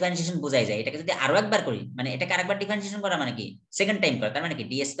একবার ডিফারেন্সিয়েশন বোঝাই যায়, এটাকে যদি আরো একবার করি মানে এটাকে আরেকবার ডিফারেন্সিয়েশন করা মানে কি সেকেন্ড টাইম করা, তার মানে কি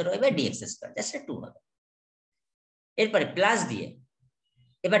d2y/dx², জাস্ট 2 হবে। এরপরে প্লাস দিয়ে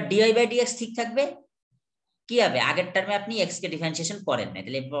এবার dy/dx ঠিক থাকবে, কি হবে আগের টার্মে আপনি x কে ডিফারেন্সিয়েশন করেন না,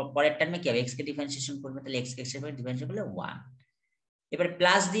 তাহলে পরের টার্মে কি হবে x কে ডিফারেন্সিয়েশন করবে, তাহলে x কে x এর উপর ডিফারেন্সিয়েশন করলে 1। এবার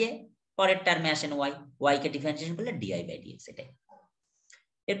প্লাস দিয়ে পরের টার্মে আসেন y কে ডিফারেন্সিয়েশন করলে dy/dx, এটাই।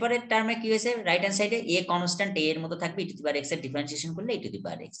 এরপরের টার্মে কি হয়েছে, রাইট হ্যান্ড সাইডে a কনস্ট্যান্ট a এর মতো থাকবে, e⁻x এর ডিফারেন্সিয়েশন করলে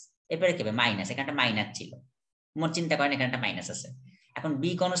e⁻x। এরপরে কি হবে মাইনাস, এখানটা মাইনাস ছিল, মোর চিন্তা করেন এখানটা মাইনাস আছে, এখন b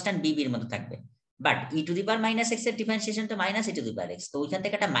কনস্ট্যান্ট b এর মতো থাকবে, বাট e⁻x এর ডিফারেন্সিয়েশন তো মাইনাস e⁻x, তো ওইখান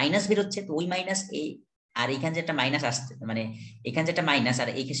থেকে একটা মাইনাস বের হচ্ছে, তো ওই মাইনাস এই আর এখানে যেটা মাইনাস আসছে, মানে এখানে যেটা মাইনাস আর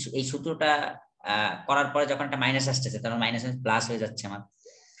এই সূত্রটা করার পরে যখন একটা মাইনাস আসছে তখন মাইনাস প্লাস হয়ে যাচ্ছে আমার।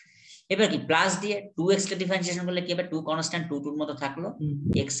 এবার কি প্লাস দিয়ে 2x কে ডিফারেন্সিয়েশন করলে কি হবে, 2 কনস্ট্যান্ট 2 2 এর মতো থাকলো,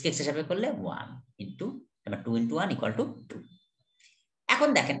 x কে x এর সাপেক্ষে করলে 1 ইনটু, এবার 2 ইনটু 1 ইকুয়াল টু 2। এখন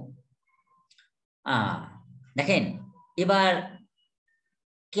দেখেন দেখেন এবার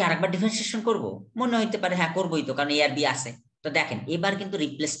কি আরেকবার ডিফারেন্সিয়েশন করব, মনে হইতে পারে হ্যাঁ করবোই তো, কারণ a আর b আছে। তো দেখেন এবার কিন্তু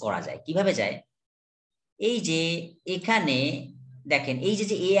রিপ্লেস করা যায়, কিভাবে যায়, এই যে এখানে দেখেন এই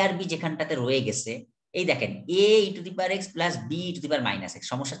যে a আর b যেখানটাতে রয়ে গেছে, এই দেখেন a e⁻x plus b e⁻x,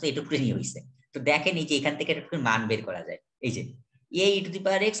 সমস্যা তো এটুকু নিয়ে হইছে। তো দেখেন এই যে এখান থেকে একটু মান বের করা যায়, এই যে a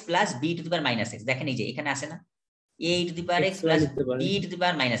e⁻x plus b e⁻x, দেখেন এই যে এখানে আছে না a e⁻x plus b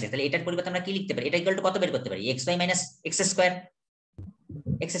e⁻x, তাহলে এটার পরিবর্তে আমরা কি লিখতে পারি, এটা ইকুয়াল টু কত বের করতে পারি, xy মাইনাস x²,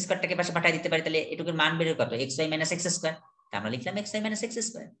 x²টাকে পাশে পাঠিয়ে দিতে পারি, তাহলে এটুকুর মান বের কত xy মাইনাস x², তা আমরা লিখলাম xy মাইনাস x²,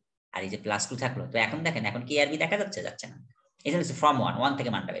 আর এই যে প্লাস 2 থাকলো। তো এখন দেখেন এখন কি আর বি দেখা যাচ্ছে, যাচ্ছে না, এই জন্য ফ্রম 1 থেকে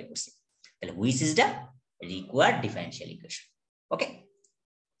মানটা বের করছি, তাহলে which is the required differential equation. ওকে,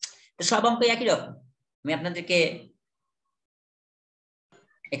 তো সব অঙ্ক একই রকম, আমি আপনাদেরকে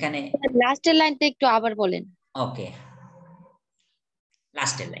এখানে লাস্টের লাইনটা একটু আবার বলেন। ওকে,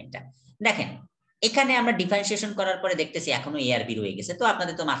 লাস্টের লাইনটা দেখেন, এখানে আমরা ডিফারেন্সিয়েশন করার পরে দেখতেছি এখনো এ আর বি রয়ে গেছে, তো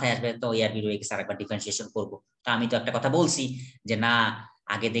আপনাদের তো মাথায় আসবে তো এ আর বি রয়ে গেছে আরেকবার ডিফারেন্সিয়েশন করব। তো আমি তো একটা কথা বলছি যে না,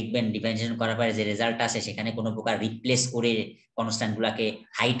 আগে দেখবেন ডিফারেন্সিয়েশন করার পরে যে রেজাল্ট আসে সেখানে কোনো প্রকার রিপ্লেস করে কনস্ট্যান্ট গুলাকে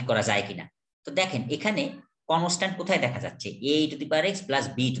হাইড করা যায় কিনা। তো দেখেন এখানে কনস্ট্যান্ট কোথায় দেখা যাচ্ছে, a⁻x প্লাস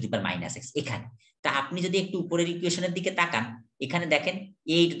b e⁻x, এখানে। তা আপনি যদি একটু উপরের ইকুয়েশনের দিকে তাকান, এখানে দেখেন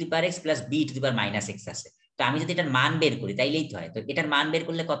a⁻x প্লাস b e⁻x আছে, তো আমি যদি এটার মান বের করি তাইলেই তো হয়, তো এটার মান বের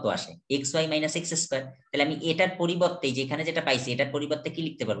করলে কত আসে xy মাইনাস x², তাহলে আমি এটার পরিবর্তে যেখানে যেটা পাইছি এটার পরিবর্তে কি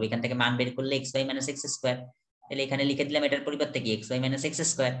লিখতে পারবো, এখান থেকে মান বের করলে xy মাইনাস x², তাহলে এখানে লিখে দিলাম এটার পরিবর্তে কি xy মাইনাস x²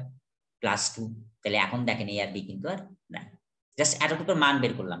 প্লাস 2। তাহলে এখন দেখেন a আর b কিন্তু আর না, জাস্ট এতটুকুর মান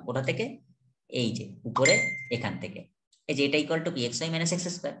বের করলাম কোথা থেকে, এই যে উপরে এখান থেকে, এই যে এটা ইকুয়াল টু কি xy মাইনাস x²,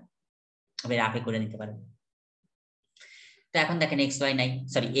 আপনি রাফে করে নিতে পারেন। তো এখন দেখেন xy নাই,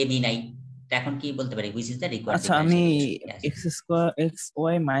 সরি ab নাই, এখন কি বলতে পারি হুইচ ইজ দ্য রিকোয়ার্ড। আচ্ছা আমি x²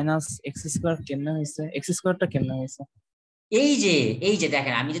 xy মাইনাস x² কেমনে হইছে, x² টা কেমনে হইছে, এই যে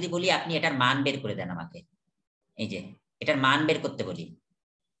দেখেন, আমি যদি বলি আপনি এটার মান বের করে দেন আমাকে, এই যে এটার মান বের করতে বলি,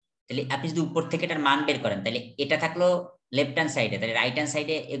 তাহলে আপনি যদি উপর থেকে এটার মান বের করেন, তাহলে এটা থাকলো লেফট হ্যান্ড সাইডে, তাহলে রাইট হ্যান্ড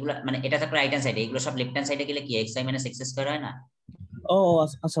সাইডে এগুলো, মানে এটা থাকলো রাইট হ্যান্ড সাইডে, এগুলো সব লেফট হ্যান্ড সাইডে গেলে কি xi - x² হয় না? ও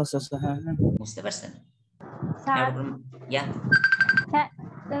আচ্ছা আচ্ছা আচ্ছা, হ্যাঁ হ্যাঁ। বুঝতে পারছেন? স্যার ইয়া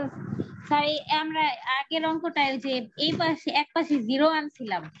স্যার আমরা আগের অঙ্কটা ওই যে এই পাশে এক পাশে 0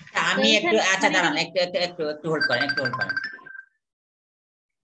 আনছিলাম, আমি একটু, আচ্ছা মানে দাঁড়ান, একটু হোল্ড করেন, একটু হোল্ড করেন।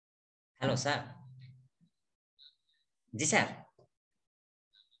 হ্যালো স্যার, জি স্যার,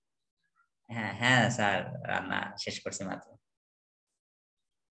 হ্যাঁ হ্যাঁ স্যার, রান্না শেষ করছি মাত্র।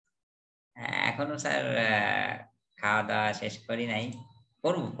 এখনো স্যার খাওয়া দাওয়া শেষ করি নাই,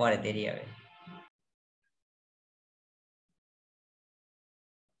 করবো পরে, দেরি হবে।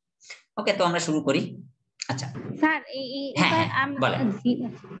 ওকে, তো আমরা শুরু করি। আচ্ছা স্যার হ্যাঁ বলেন।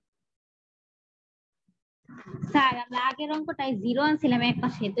 স্যার আমরা আগের অঙ্কটায় 0 আনছিলাম এক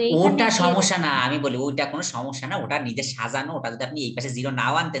পাশে, তো ওটা সমস্যা না, আমি বলি ওইটা কোনো সমস্যা না, ওটা নিজে সাজানো, ওটা যদি আপনি এই পাশে 0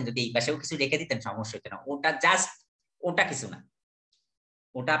 নাও আনতেন, যদি এই পাশেও কিছু রেখে দিতেন সমস্যা হতো না, ওটা জাস্ট, ওটা কিছু না,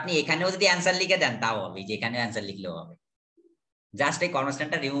 ওটা আপনি এখানেও যদি অ্যান্সার লিখে দেন তাও হবে, যে এখানে অ্যান্সার লিখলেও হবে, জাস্ট এই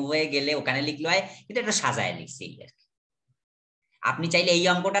কনস্ট্যান্টটা রিমুভ হয়ে গেলে ওখানে লিখলে হয়, কিন্তু এটা সাজায় লিখছি আর কি। আপনি চাইলে এই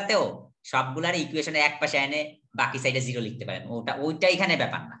অঙ্কটাতেও সবগুলার ইকুয়েশনে এক পাশে এনে বাকি সাইডে 0 লিখতে পারেন, ওইটা এখানে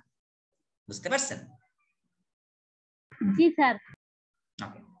ব্যাপার না, বুঝতে পারছেন? জি স্যার।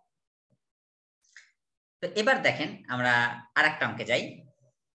 ওকে, তো এবার দেখেন আমরা আরেকটা অঙ্কে যাই।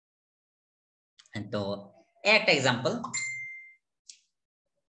 তো একটা এক্সাম্পল,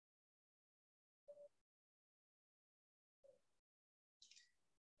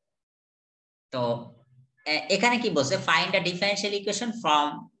 তো এখানে কি বলছে, find a differential equation from,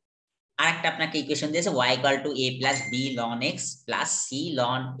 আরেকটা আপনাকে ইকুয়েশন দিয়েছে y = a + b ln x + c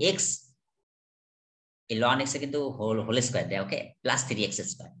ln x, এই ln x এ কিন্তু হোল স্কয়ার দেয়, ওকে, +3x²।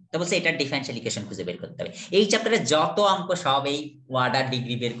 তো বলছে এটার ডিফারেনশিয়াল ইকুয়েশন খুঁজে বের করতে হবে। এই চ্যাপ্টারে যত অঙ্ক সব এই অর্ডার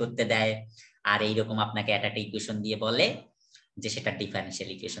ডিগ্রি বের করতে দেয়, আর এইরকম আপনাকে একটা ইকুয়েশন দিয়ে বলে যে সেটা ডিফারেনশিয়াল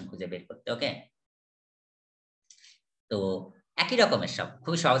ইকুয়েশন খুঁজে বের করতে, ওকে। তো একই রকমের সব,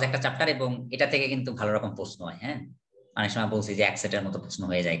 খুবই সহজ একটা চ্যাপ্টার, এবং এটা থেকে কিন্তু ভালো রকম প্রশ্ন হয়। হ্যাঁ, অনেক সময় বলছি যে এক সেটের মতো প্রশ্ন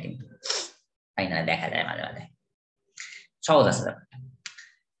হয়ে যায়, কিন্তু ফাইনালে দেখা যায় মাঝে মাঝে সহজ আছে ব্যাপারটা।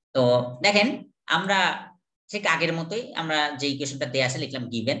 তো দেখেন আমরা ঠিক আগের মতোই আমরা যে ইকুয়েশনটা দেয়া আছে লিখলাম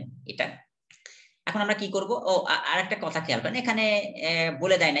গিভেন এটা। এখন আমরা কি করব, ও আরেকটা কথা খেয়াল করেন, এখানে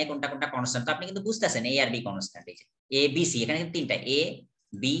বলে দেয় নাই কোনটা কোনটা কনস্ট্যান্ট, তো আপনি কিন্তু বুঝতেছেন এ আর বি কনস্ট্যান্ট, এই যে এ বি সি, এখানে কিন্তু তিনটা এ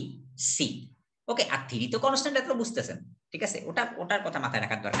বি সি, ওকে, আর 3 তো কনস্ট্যান্ট, এটা বুঝতেছেন, ঠিক আছে, ওটার কথা মাথায়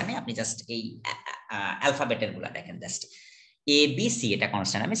রাখার দরকার নেই, আপনি জাস্ট এই অ্যালফাবেটের গুলা দেখেন, জাস্ট এ বি সি এটা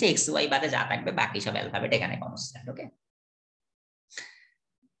কনস্ট্যান্ট, আমি এক্স ওয়াই বাদে যা থাকবে বাকি সব অ্যালফাবেট এখানে কনস্ট্যান্ট, ওকে।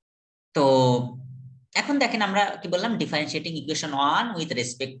 তো এখন দেখেন আমরা কি বললাম, differentiating equation 1 with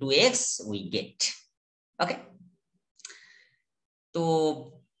respect to x we get, ওকে। তো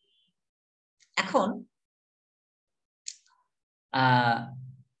এখন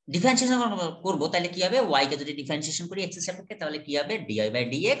ডিফারেন্সিয়েশন করব, তাহলে কি হবে, y কে যদি ডিফারেন্সিয়েশন করি x এর সাপেক্ষে, তাহলে কি হবে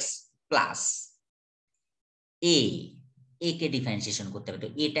dy/dx plus a K differentiation করতে হবে। তো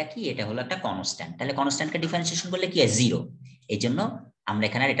এটা কি, এটা হলো একটা কনস্ট্যান্ট, তাহলে কনস্ট্যান্টকে ডিফারেন্সিয়েশন করলে কি হয় 0, এই জন্য আমরা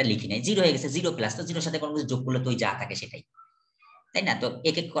এখানে আর এটা লিখি নাই, 0 হয়ে গেছে, 0 প্লাস, তো 0 সাথে কোনো কিছু যোগ করলে তো ওই যা থাকে সেটাই, তাই না? তো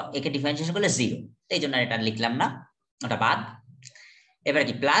একে ডিফারেন্সিয়েশন করলে 0, তো এই জন্য এটা লিখলাম না, ওটা বাদ। এবার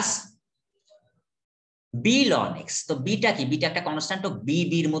কি প্লাস b ln x, তো বিটা কি, বিটা একটা কনস্ট্যান্ট, তো b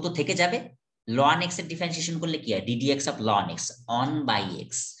এর মতো থেকে যাবে, ln x এর ডিফারেন্সিয়েশন করলে কি হয় ddx of ln x on/x,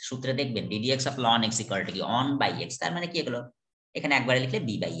 সূত্রে দেখবেন ddx of ln x = কি on/x, তার মানে কি এগুলো এখানে একবারে লিখলে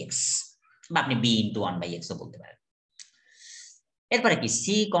b/x, বা আপনি b * 1/x ও বলতে পারেন। এরপরে কি c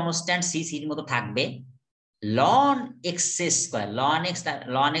কনস্ট্যান্ট, c এর মতো থাকবে, ln x²,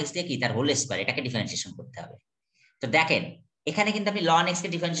 ln x দিয়ে কি তার হোল স্কয়ার, এটাকে ডিফারেন্সিয়েশন করতে হবে। তো দেখেন এখানে কিন্তু আপনি ln x কে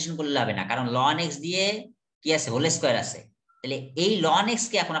ডিফারেন্সিয়েশন করলে হবে না, কারণ ln x দিয়ে কি আছে, হোল স্কয়ার আছে, তাহলে এই ln x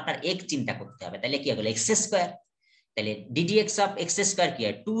কে এখন আপনার x চিন্তা করতে হবে, তাহলে কি হবে x², তাহলে ddx of x² কি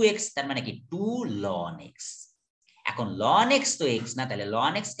হয় 2x, তার মানে কি 2 ln x। এখন ln x তো x না, তাহলে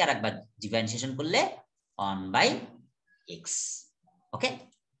ln x কে আরেকবার ডিফারেন্সিয়েশন করলে 1/x, ওকে।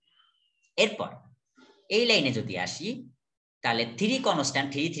 এরপর এই লাইনে যদি আসি, তাহলে 3 কনস্ট্যান্ট,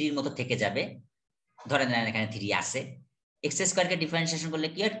 3 এর মতো থেকে যাবে, ধরে নেন এখানে 3 আছে, x² কে ডিফারেন্সিয়েশন করলে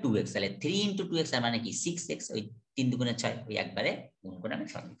কি হয় 2x, তাহলে 3 * 2x তার মানে কি 6x, ওই 3 × 2 = 6, ওই একবারে গুণ করে আমি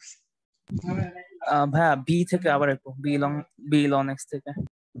 6 লিখছি। ভাইয়া বি থেকে আবার একটু বি লন এক্স থেকে,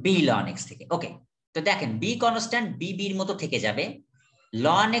 b ln x থেকে, ওকে। তো দেখেন b কনস্ট্যান্ট, b এর মতো থেকে যাবে,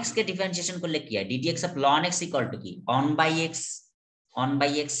 ln x কে ডিফারেন্সিয়েশন করলে কি হয় ddx of ln x = কি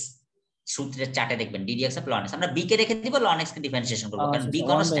 1/x, সূত্রের চার্টে দেখবেন ddx অফ ln x, আমরা b কে রেখে দিব, ln x কে ডিফারেন্সিয়েশন করব কারণ b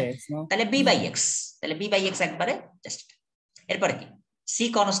কনস্ট্যান্ট, তাহলে b বাই x, তাহলে b বাই x একবারে জাস্ট। এরপরে কি c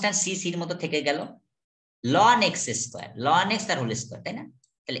কনস্ট্যান্ট, c এর মতো থেকে গেল, ln x square, ln x তার হোল স্কয়ার, তাই না?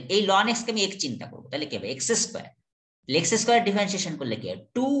 তাহলে এই ln x কে আমি x চিন্তা করব, তাহলে কি হবে x square, x square differentiation করলে কি হয়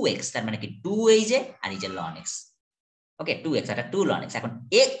 2x, তার মানে কি 2 এই যে আর এই যে ln x, ওকে 2x এটা 2 ln x। এখন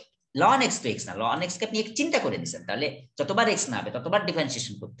ln x তো x না, ln x কে আপনি x চিন্তা করে দিয়েছেন, তাহলে যতবার x না হবে ততবার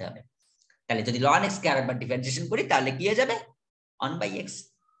ডিফারেন্সিয়েশন করতে হবে। তাহলে যদি ln x কে আরেকবার ডিফারেন্সিয়েশন করি তাহলে কি হয়ে যাবে 1/x,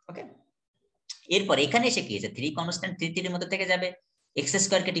 ওকে। এরপর এখানে এসে কি হয়েছে 3 কনস্ট্যান্ট 3 3 এর মধ্যে থেকে যাবে, x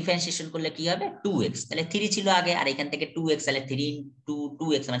স্কয়ার কে ডিফারেন্সিয়েশন করলে কি হবে 2x, তাহলে 3 ছিল আগে আর এখান থেকে 2x, তাহলে 3 ইনটু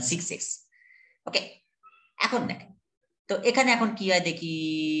 2x মানে 6x, ওকে। এখন দেখেন তো এখানে এখন কি হয় দেখি,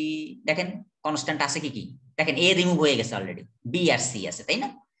 দেখেন কনস্ট্যান্ট আছে কি কি, দেখেন a রিমুভ হয়ে গেছে অলরেডি, b আর c আছে, তাই না?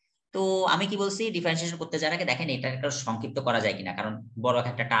 তো আমি কি বলছি ডিফারেন্সিয়েশন করতে যাওয়ার আগে দেখেন এটা একটা সংক্ষিপ্ত করা যায় কিনা, কারণ বড়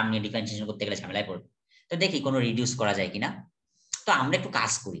একটা টার্ম নিয়ে ডিফারেন্সিয়েশন করতে গেলে ঝামেলায় পড়বে। তো দেখি কোনো রিডিউস করা যায় কিনা। তো আমরা একটু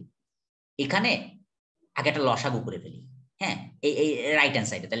কাজ করি, এখানে আগে একটা লসাগু করে ফেলি, হ্যাঁ এই রাইট হ্যান্ড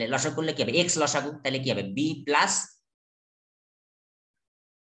সাইডে, তাহলে লসাগু করলে কি হবে x লসাগু, তাহলে কি হবে b প্লাস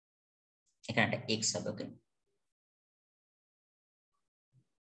এখানে একটা x হবে, ওকে।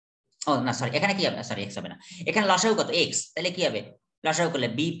 ও না সরি, এখানে কি হবে, সরি x হবে না, এখানে লসাগু কত x, তাহলে কি হবে লসাগু করলে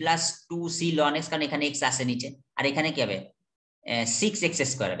b plus 2c ln x, কারণ এখানে x আছে নিচে, আর এখানে কি হবে 6x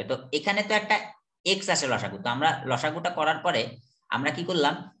স্কয়ার হবে। তো এখানে তো একটা x আসে লসাগু, তো আমরা লসাগুটা করার পরে আমরা কি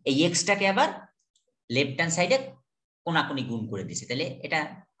করলাম এই x টাকে আবার লেফট হ্যান্ড সাইডে কোনাকুনি গুণ করে দিয়েছি, তাহলে এটা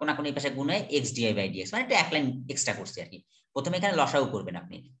কোনাকুনি পাশে গুণ হয় x dy/dx, মানে এটা এক লাইন এক্সট্রা করছি আর কি। প্রথমে এখানে লসাগু করবেন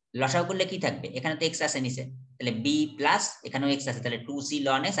আপনি, লসাগু করলে কি থাকবে এখানে তো x আছে নিচে, তাহলে b প্লাস এখানেও x আছে, তাহলে 2c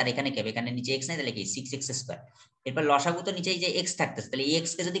ln x, আর এখানে কি হবে এখানে নিচে x নাই, তাহলে কি 6x স্কয়ার। এরপর লসাগু তো নিচে যে x থাকতেছে, তাহলে x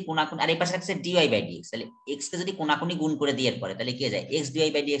কে যদি কোনাকুনি, আর এই পাশে থাকছে dy/dx, তাহলে x কে যদি কোনাকুনি গুণ করে দিয়ে পরে তাহলে কি হয়ে যায় x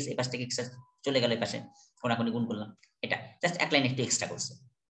dy/dx, এই পাশ থেকে x চলে গেল, এই পাশে কোনাকুনি গুণ করলাম, এটা জাস্ট এক লাইন একটু এক্সট্রা করছে।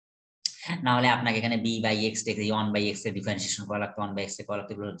 না হলে আপনাকে এখানে b বাই x থেকে 1/x এর ডিফারেন্সিয়েশন করা লাগতো, 1/x এর করা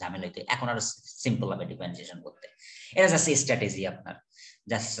লাগতো, এগুলো ঝামেলা হইতো। এখন আরো সিম্পল হবে ডিফারেন্সিয়েশন করতে, এটা জাস্ট স্ট্র্যাটেজি আপনার,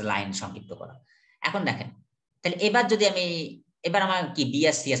 জাস্ট লাইন সংক্ষিপ্ত করা। এখন দেখেন তাহলে এবার যদি আমি এবার আমার কি b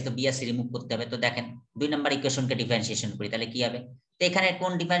আর c আছে, তো b আর c রিমুভ করতে হবে, তো দেখেন 2 নাম্বার ইকুয়েশনকে ডিফারেন্সিয়েশন করি তাহলে কি হবে, তো এখানে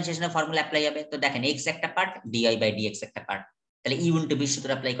কোন ডিফারেন্সিয়েশনের ফর্মুলা অ্যাপ্লাই হবে, তো দেখেন x একটা পার্ট dy/dx একটা পার্ট, তাহলে u * b সূত্র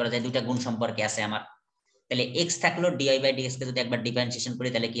অ্যাপ্লাই করা যায়, দুইটা গুণ সম্পর্কে আছে আমার, তাহলে x থাকলো dy/dx কে যদি একবার ডিফারেন্সিয়েশন করি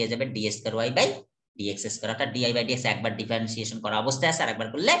তাহলে কি হয়ে যাবে d2y/dx², অর্থাৎ dy/dx একবার ডিফারেন্সিয়েশন করা অবস্থায় আছে, আর একবার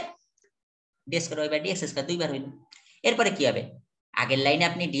করলে d2y/dx² দুইবার হইল। এরপরে কি হবে আগের লাইনে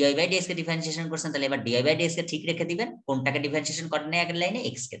আপনি dy/dx কে ডিফারেন্সিয়েশন করছেন, তাহলে এবার dy/dx কে ঠিক রেখে দিবেন, কোনটাকে ডিফারেন্সিয়েশন করেন নাই আগের লাইনে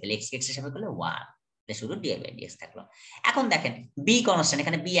x কে, তাহলে x কে x এর সাথে করলে 1, তাহলে শুধু dy/dx থাকলো। এখন দেখেন b কনস্ট্যান্ট,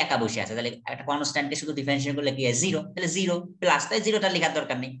 এখানে b একা বসে আছে, তাহলে একটা কনস্ট্যান্টকে শুধু ডিফারেন্সিয়েশন করলে কি হয় 0, তাহলে 0 প্লাস, তাই 0টা লেখার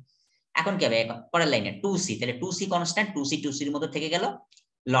দরকার নেই। এখন কি হবে পরের লাইনে 2c, তাহলে 2c কনস্ট্যান্ট, 2c এর মধ্যে থেকে গেল,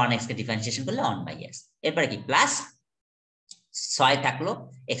 ln x কে ডিফারেন্সিয়েশন করলে 1/x, এরপরে কি প্লাস 6 থাকলো,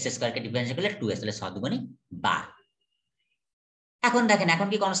 x² কে ডিফারেন্সিয়েশন করলে 2x, তাহলে 6 দুগুণে 12। এখন দেখেন এখন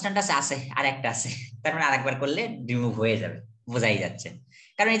কি কনস্ট্যান্ট আছে আর একটা আছে, তার মানে আরেকবার করলে রিমুভ হয়ে যাবে, বোঝাই যাচ্ছে,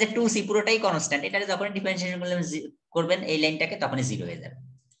 কারণ এই যে 2c পুরোটাই কনস্ট্যান্ট, এটা যখন ডিফারেন্সিয়েশন করবেন এই লাইনটাকে তখনই 0 হয়ে যাবে,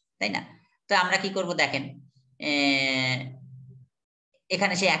 তাই না? তো আমরা কি করব দেখেন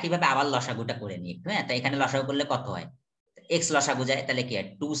এখানে সে একইভাবে আবার লসাগুটা করে নিই একটু, হ্যাঁ। তো এখানে লসাগু করলে কত হয়, x লসাগু যায়, তাহলে কি হয়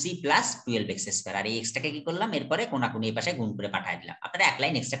 2c প্লাস 12x², আর এই x টাকে কি করলাম এরপরে কোনাকুনি এই পাশে গুণ করে পাঠিয়ে দিলাম। আপনারা এক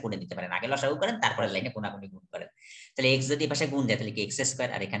লাইন এক্সট্রা করে দিতে পারেন, আগে লসাগু করেন তারপরে লাইনে কোনাকুনি গুণ করেন, তাহলে x যদি এই পাশে গুণ যায় তাহলে কি x²,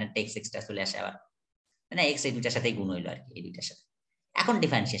 আর এখানে x এক্সট্রা চলে আসে আবার, মানে x এই দুইটার সাথে গুণ হইলো আর কি, এই দুইটার সাথে। এখন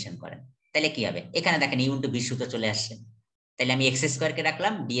ডিফারেন্সিয়েশন করেন তাহলে কি হবে, এখানে দেখেন u * b সূত্র চলে আসছে, তাহলে আমি x² কে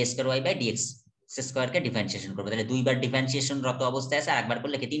রাখলাম, d²y/dx স্কয়ার কে ডিফারেন্সিয়েশন করব, তাহলে দুইবার ডিফারেন্সিয়েশন রত অবস্থায় আছে, আর একবার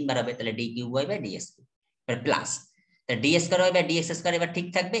করলে কি তিনবার হবে, তাহলে d3y/dx প্লাস, তাহলে d²y/dx² এবার ঠিক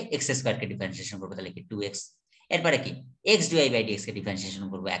থাকবে, x² কে ডিফারেন্সিয়েশন করব, তাহলে কি 2x, এরপরে কি x dy/dx কে ডিফারেন্সিয়েশন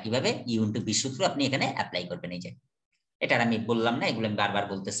করব, একইভাবে u * b সূত্র আপনি এখানে অ্যাপ্লাই করবেন, এই যে এটা আমি বললাম না, এগুলো আমি বারবার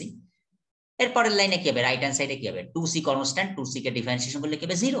বলতেছি। এরপরের লাইনে কি হবে রাইট হ্যান্ড সাইডে কি হবে 2c কনস্ট্যান্ট, 2c কে ডিফারেন্সিয়েশন করলে কি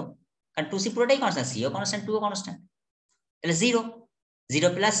হবে 0, কারণ 2c পুরোটাই কনস্ট্যান্ট, c ও কনস্ট্যান্ট 2 ও কনস্ট্যান্ট, তাহলে 0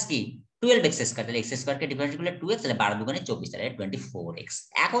 প্লাস কি 12x², তাহলে x² কে ডিফারেন্সিয়েশন করলে 2x, তাহলে 12 দুগুণে 24, তাহলে 24x।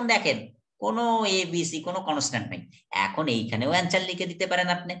 এখন দেখেন কোনো a b c কোনো কনস্ট্যান্ট নাই, এখন এইখানেও অ্যানসার লিখে দিতে পারেন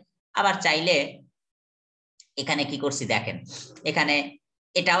আপনি, আবার চাইলে এখানে কি করছি দেখেন এখানে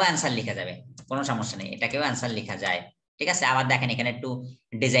এটাও অ্যানসার লেখা যাবে, কোনো সমস্যা নেই, এটাকেও অ্যানসার লেখা যায়, ঠিক আছে। আবার দেখেন এখানে একটু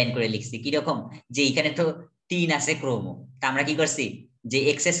ডিজাইন করে লিখছি কিরকম, যে এখানে তো 3 আছে ক্রম, তা আমরা কি করছি যে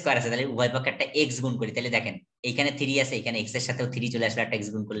x² আছে, তাহলে উভয় পক্ষে একটা x গুণ করি, তাহলে দেখেন এইখানে 3 আছে, এখানে x এর সাথেও 3 চলে আসলো, একটা x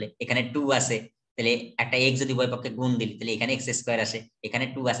গুণ করলে, এখানে 2 আছে, তাহলে একটা x যদি উভয় পক্ষে গুণ দিই তাহলে এখানে x স্কয়ার আসে, এখানে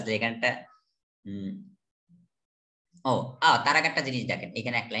 2 আছে, তাহলে এখানে একটা তার আগে একটা জিনিস দেখেন,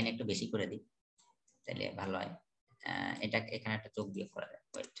 এখানে এক লাইন একটু বেশি করে দিই তাহলে ভালো হয়। এটা এখানে একটা যোগ বিয়োগ করা যায়,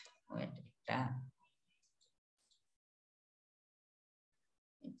 ওয়েট এটা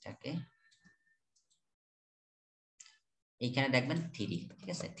এটাকে এইখানে দেখবেন 3, ঠিক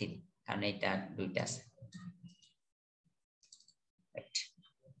আছে 3, কারণ এটা দুইটা আছে।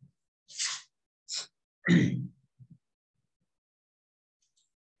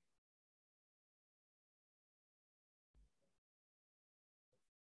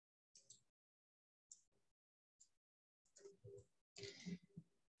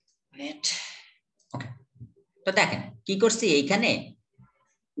 তো দেখেন কি করছি এইখানে,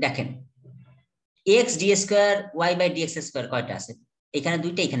 দেখেন x d square y by dx square কয়টা আছে, এখানে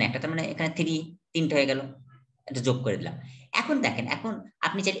দুইটা এখানে একটা, তার মানে এখানে 3 হয়ে গেল, এটা যোগ করে দিলাম। এখন দেখেন, এখন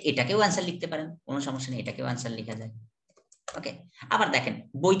আপনি চাইলে এটাকেও আনসার লিখতে পারেন, কোনো সমস্যা নেই, এটাকেও আনসার লেখা যায়। ওকে, আবার দেখেন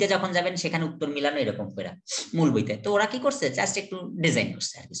বইতে যখন যাবেন সেখানে উত্তর মিলানো এরকম করে মূল বইতে, তো ওরা কি করছে জাস্ট একটু ডিজাইন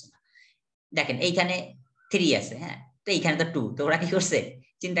করছে আর কিছু না। দেখেন এইখানে 3 আছে, হ্যাঁ, তো এইখানে তো 2, তো ওরা কি করছে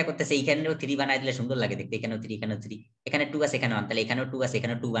চিন্তা করতেছে এইখানেও 3 বানায় দিলে সুন্দর লাগে দেখতে, এখানেও 3, এখানেও 3, এখানে 2 আছে এখানে 1, তাহলে এখানেও 2 আছে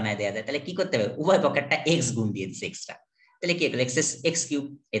এখানেও 2 বানায় দেওয়া যায়। তাহলে কি করতে হবে, উভয় পক্ষে একটা x গুণ দিয়ে দিচ্ছে এক্সট্রা, তাহলে কি হলো x কিউব,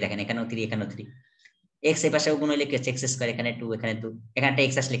 এই দেখেন এখানেও 3 এখানেও 3, x এর পাশে গুণ হইলে কি হচ্ছে x স্কয়ার, এখানে 2 এখানে 2, এখানটা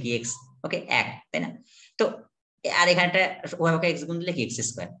x আসলে কি x, ওকে 1, তাই না? তো আর এখানটা উভয় পক্ষে x গুণ দিলে কি x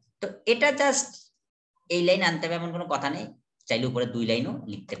স্কয়ার। তো এটা জাস্ট এই লাইন আনতে হবে এমন কোনো কথা নেই, চাইলে উপরে 2 লাইনও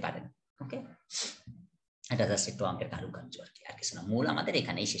লিখতে পারেন। ওকে, এটা জাস্ট একটু অঙ্কের কারুকার্য আর কি, আর কিছু না, মূল আমাদের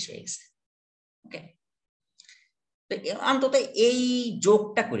এখানেই শেষ হয়ে গেছে। ওকে, তো অন্তত এই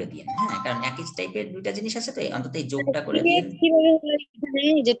যোগটা করে দিয়েন, হ্যাঁ, কারণ একই টাইপের দুইটা জিনিস আছে, তো অন্তত এই যোগটা করে দিয়েন। কিভাবে হলো এখানে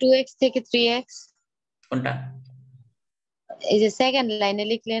যে 2x থেকে 3x, কোনটা? এই যে সেকেন্ড লাইনে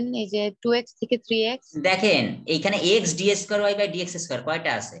লিখলেন এই যে 2x থেকে 3x, দেখেন এইখানে x d square y by dx square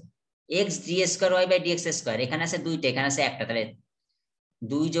কয়টা আছে, x d square y by dx square এখানে আছে দুইটা, এখানে আছে একটা, তাহলে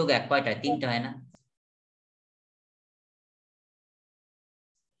 2 যোগ 1 কয়টা, 3টা হয় না?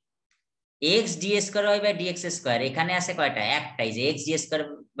 x d square y by dx square এখানে আছে কয়টা, একটাই, যে x d square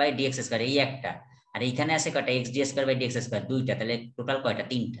by dx square এই একটা, আর এইখানে আছে কয়টা x d square by dx square দুইটা, তাহলে টোটাল কয়টা,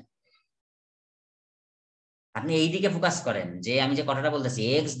 3টা। আপনি এই দিকে ফোকাস করেন যে আমি যে কথাটা বলতেছি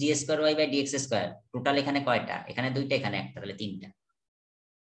x d square y by dx square total এখানে কয়টা, এখানে দুইটা এখানে একটা, তাহলে 3টা।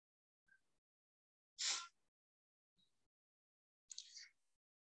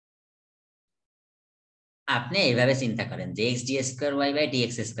 আপনি এইভাবে চিন্তা করেন যে x d square y by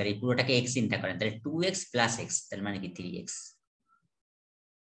dx square এই পুরোটাকে x চিন্তা করেন, তাহলে 2x প্লাস x, তার মানে কি 3x।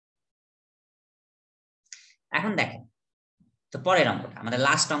 এখন দেখেন, তো পরের অঙ্কটা আমাদের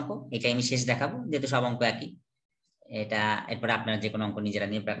লাস্ট অঙ্ক, এটা আমি শেষ দেখাবো যেহেতু সব অঙ্ক একই, এটা এরপরে আপনারা যে কোনো অঙ্ক নিজেরা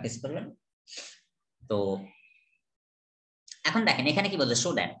নিয়ে প্র্যাকটিস করবেন। তো এখন দেখেন এখানে কি বলছে, শো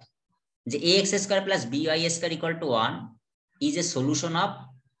দ্যাট যে ax square plus by square equal to 1 is a solution of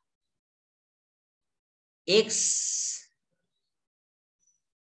x,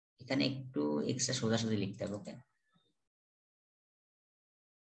 এখানে একটু x টা সোজাসুজি লিখতে হবে। ওকে,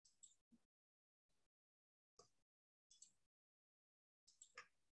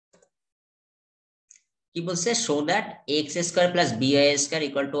 কি বলছে, show that x square plus by square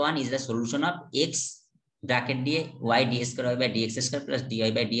equal to 1 is the solution of x bracket দিয়ে y d square y by dx square plus dy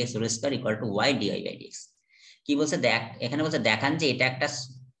by dx whole square equal to y dy by dx। কি বলছে, দেখ এখানে বলছে দেখান যে এটা একটা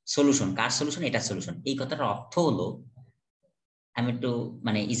সলিউশন, কার সলিউশন, এটা সলিউশন। এই কথাটার অর্থ হলো, আমি একটু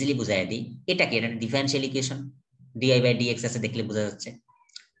মানে ইজিলি বুঝাই দিই, এটা কি, এটা differential equation, dy by dx আছে দেখলে বোঝা যাচ্ছে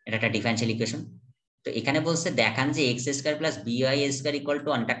এটা একটা ডিফারেনশিয়াল ইকুয়েশন। তো এখানে বলছে দেখান যে x square plus by square equal to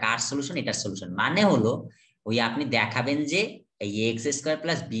 1 টা কার সলিউশন, এটার সলিউশন। মানে হলো ওই আপনি দেখাবেন যে এই x square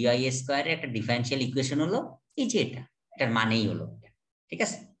plus by square এর একটা ডিফারেনশিয়াল ইকুয়েশন হলো এই যে এটা, এটার মানেই হলো, ঠিক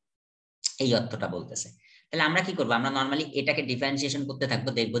আছে, এই অর্থটা বলতেছে। তাহলে আমরা কি করব, আমরা নরমালি এটাকে ডিফারেন্সিয়েশন করতে থাকবো,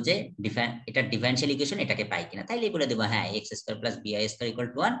 দেখবো যে এটা ডিফারেনশিয়াল ইকুয়েশন এটাকে পাই কিনা, তাইলে বলে দেবো হ্যাঁ x square plus by square equal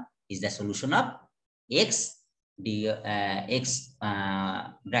to 1 is the solution of x x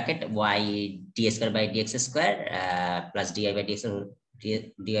bracket y d square by dx square plus dy by dx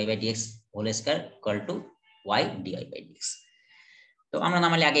dy by dx whole square equal to y dy by dx। তো আমরা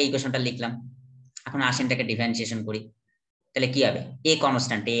normally আগে এই ইকুয়েশনটা লিখলাম, এখন আসেন এটাকে differentiation করি, তাহলে কি হবে, a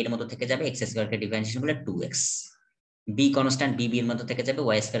কনস্ট্যান্ট a এর মধ্যে থেকে যাবে, x স্কয়ার কে ডিফারেন্সিয়েশন করলে 2x, b কনস্ট্যান্ট b এর মধ্যে থেকে যাবে,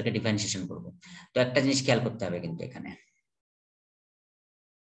 y স্কয়ার কে ডিফারেন্সিয়েশন করব। তো একটা জিনিস খেয়াল করতে হবে কিন্তু এখানে,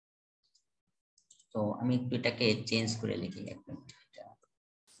 তো আমি একটু এটাকে চেঞ্জ করে লিখি,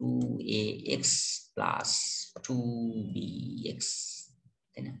 2ax প্লাস 2bx,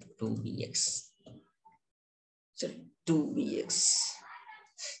 তাই না, 2bx সরি 2bx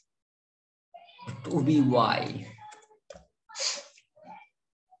 2by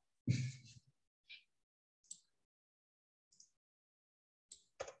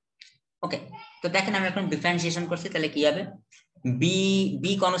ওকে। তো দেখেন আমি এখন ডিফারেন্সিয়েশন করছি, তাহলে কি হবে,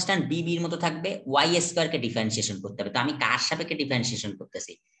 বি কনস্ট্যান্ট বি এর মতো থাকবে, ওয়াই স্কয়ার কে ডিফারেন্সিয়েশন করতে হবে। তো আমি কার সাপেক্ষে ডিফারেন্সিয়েশন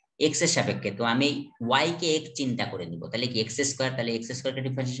করতেছি, এক্স এর সাপেক্ষে। তো আমি ওয়াই কে এক চিন্তা করে নিব, তাহলে কি এক্স স্কয়ার, তাহলে এক্স স্কয়ার কে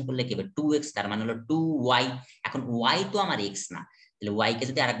ডিফারেন্সিয়েশন করলে কি হবে 2x, তার মানে হলো 2y। এখন ওয়াই তো আমার এক্স না, তাহলে ওয়াই কে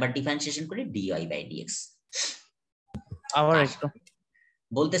যদি আরেকবার ডিফারেন্সিয়েশন করি dy/dx। আবার একটু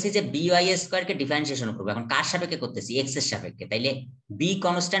বলতেছি যে বিওয়াই স্কয়ার কে ডিফারেন্সিয়েশন করব, এখন কার সাপেক্ষে করতেছি, এক্স এর সাপেক্ষে, তাইলে বি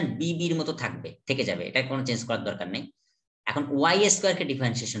কনস্ট্যান্ট বি এর মতো থাকবে, থেকে যাবে, এটা কোনো চেঞ্জ করার দরকার নেই। এখন ওয়াই স্কয়ার কে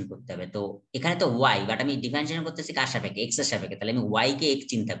ডিফারেন্সিয়েশন করতে হবে, তো এখানে তো ওয়াই, বাট আমি ডিফারেন্সিয়েশন করতেছি কার সাপেক্ষে, এক্স এর সাপেক্ষে, তাহলে আমি ওয়াই কে এক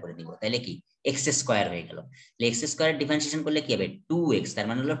চিন্তা করে দিব, তাহলে কি এক্স স্কয়ার হয়ে গেল। তাহলে এক্স স্কয়ার ডিফারেন্সিয়েশন করলে কি হবে 2x, তার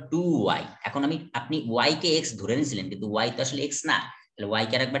মানে হলো 2y। এখন আপনি ওয়াই কে এক্স ধরে নিয়েছিলেন, কিন্তু ওয়াই তো আসলে এক্স না, তাহলে ওয়াই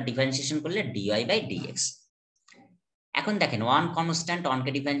কে আরেকবার ডিফারেন্সিয়েশন করলে dy/dx। এখন দেখেন ওয়ান কনস্ট্যান্ট ওয়ান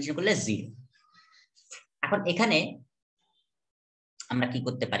কে ডিফারেন্সিয়েশন করলে 0। এখন এখানে আমরা কি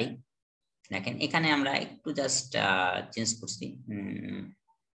করতে পারি, দেখেন এখানে আমরা একটু জাস্ট চেঞ্জ করছি,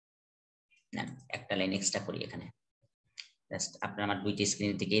 না একটা লাইন এক্সট্রা করি এখানে, জাস্ট আপনারা আমার দুইটি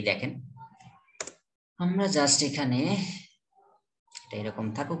স্ক্রিনের দিকেই দেখেন। আমরা জাস্ট এখানে এটা এরকম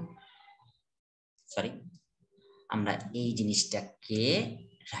থাকুক, সরি, আমরা এই জিনিসটাকে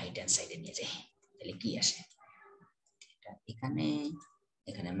রাইট হ্যান্ড সাইডে নিয়ে যাই, তাহলে কি আসে, এটা এখানে,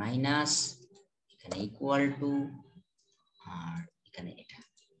 এখানে মাইনাস, এখানে ইকুয়াল টু, আর এখানে এটা,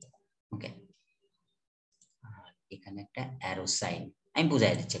 ওকে, আর এখানে একটা অ্যারো সাইন, আমি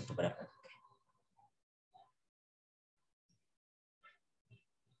বুঝাই দিচ্ছি একটু করে আপনাদেরকে।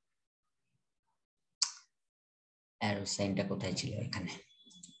 অ্যারো সাইনটা কোথায় ছিল, এখানে,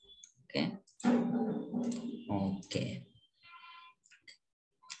 ওকে ওকে,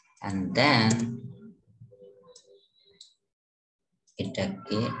 and then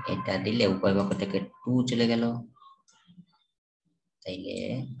এটাকে এটা দিলে উভয় পক্ষ থেকে 2 চলে গেল, তাইলে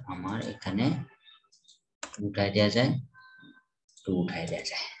আমার এখানে উঠাই দেওয়া যায়, 2 উঠাই দেওয়া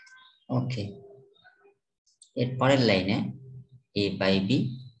যায়, ওকে। এর পরের লাইনে a/b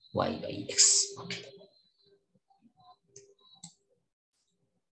y/x, ওকে।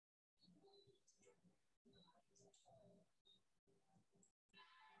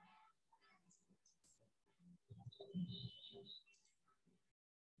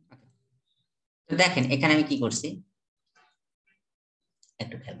 তো দেখেন এখানে আমি কি করছি,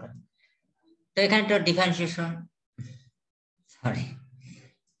 একটু খেয়াল করেন, তো এখানে তো ডিফারেন্সিয়েশন, সরি,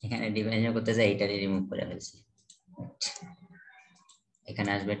 এখানে ডিফারেন্সিয়েশন করতে যাই এটা রিমুভ করে ফেলছি, এখানে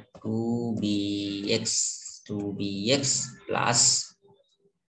আসবে 2bx প্লাস,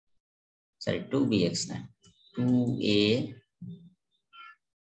 সরি 2bx না 2a,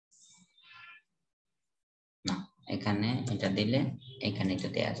 না এখানে এটা দিলে এখানে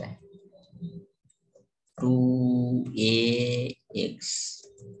এটা দেয়া যায় 2ax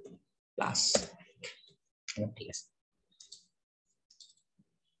প্লাস, ঠিক আছে।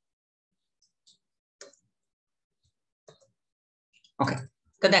 ওকে,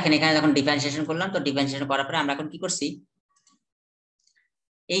 তো দেখেন এখানে যখন ডিফারেন্সিয়েশন করলাম, তো ডিফারেন্সিয়েশন করার পরে আমরা এখন কি করছি,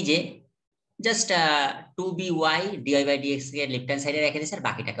 এই যে জাস্ট 2by dy/dx কে লেফট হ্যান্ড সাইডে রেখে দিয়েছি, আর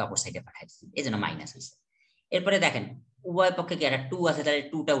বাকিটাকে অপর সাইডে পাঠিয়ে দিয়েছি, এই জন্য মাইনাস হয়েছে। এরপরে দেখেন উভয় পক্ষে কি একটা 2 আছে, তাহলে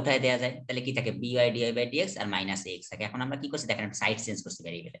 2টা উঠায় দেওয়া যায়, তাহলে কি থাকে by dy/dx R minus x থাকে। এখন আমরা কি করছি দেখেন সাইড চেঞ্জ করছি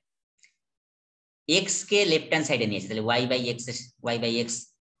ভেরিয়েবলে, x কে লেফট হ্যান্ড সাইডে নিয়েছি, তাহলে y/x,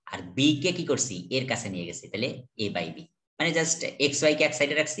 আর b কে কি করছি এর কাছে নিয়ে গেছি, তাহলে a/b, মানে জাস্ট xy কে এক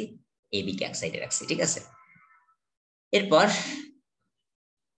সাইডে রাখছি, ab কে এক সাইডে রাখছি, ঠিক আছে। এরপর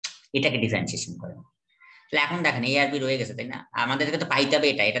এটাকে ডিফারেন্সিয়েশন করেন, তাহলে এখন দেখেন a আর b রয়ে গেছে, তাই না, আমাদেরকে তো পাইতে হবে,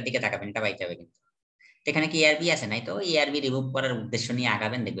 এটার দিকে তাকাবেন, এটা পাইতে হবে, কিন্তু এখানে কি a আর b আছে নাই, তো a আর b রিমুভ করার উদ্দেশ্য নিয়ে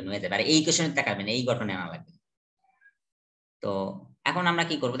আগাবেন, দেখবেন হয়ে যাবে। আর এই কোশ্চেনে তাকাবেন, এই গঠনে আনা লাগবে। তো এখন আমরা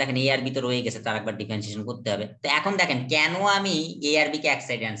কি করব, দেখেন a আর b তো রয়ে গেছে, তার একবার ডিফারেন্সিয়েশন করতে হবে। তো এখন দেখেন কেন আমি a আর b কে এক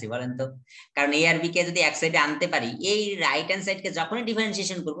সাইডে আনছি বলেন তো, কারণ a আর b কে যদি এক সাইডে আনতে পারি, এই রাইট হ্যান্ড সাইড কে যখনই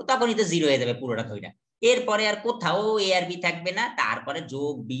ডিফারেন্সিয়েশন করব তখনই তো 0 হয়ে যাবে পুরোটা ধইরা, এরপরে আর কোথাও a আর b থাকবে না, তারপরে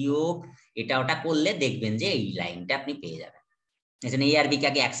যোগ বিয়োগ এটা ওটা করলে দেখবেন যে এই লাইনটা আপনি পেয়ে যাবেন। এজন্য a আর b কে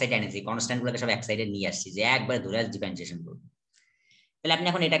আগে এক সাইডে এনেছি, কনস্ট্যান্ট গুলোকে সব এক সাইডে নিয়ে আসছি, যে একবার ধরে ডিফারেন্সিয়েশন করব। তাহলে আপনি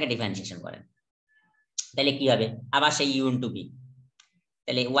এখন এটাকে ডিফারেন্সিয়েশন করেন, তাহলে কি হবে, আবার সেই u ইনটু b,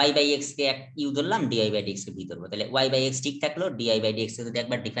 তাহলে y/x কে এক u ধরলাম, dy/dx কে b ধরবো, তাহলে y/x ঠিক থাকলো, dy/dx কে যদি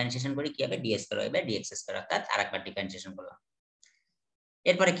একবার ডিফারেন্সিয়েশন করি কি হবে d²y/dx², অর্থাৎ আরেকবার ডিফারেন্সিয়েশন করলাম।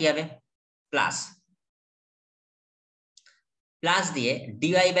 এরপরে কি হবে প্লাস, প্লাস দিয়ে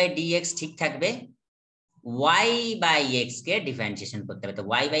dy/dx ঠিক থাকবে, Y by x K differentiation করতে হবে। তো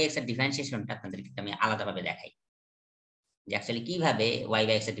ওয়াই বাই এক্স এর ডিফারেন্সিয়েশনটা আপনাদেরকে আমি আলাদাভাবে দেখাই যে অ্যাকচুয়ালি কিভাবে ওয়াই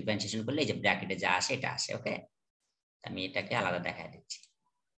বাই এক্স এর ডিফারেন্সিয়েশন করলে এই যে ব্র্যাকেটে যা আসে এটা আসে। ওকে, আমি এটাকে আলাদা দেখাই দিচ্ছি।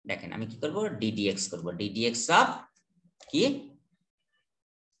 দেখেন আমি কি করব, ডিডিএক্স করব, ডিডিএক্স অফ কি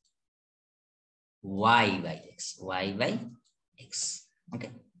Y by x, Y by x. ওকে,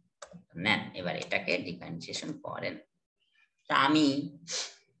 নেন এবার এটাকে ডিফারেন্সিয়েশন করেন। তা আমি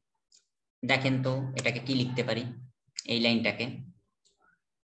দেখেন তো এটাকে কি লিখতে পারি, এই লাইনটাকে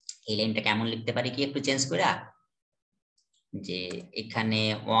এমন লিখতে পারি কি একটু চেঞ্জ করে, যে এখানে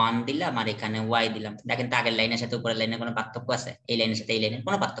 1 দিলাম আর এখানে y দিলাম। দেখেন তো আগের লাইনের সাথে উপরের লাইনের কোনো পার্থক্য আছে? এই লাইনের সাথে এই লাইনের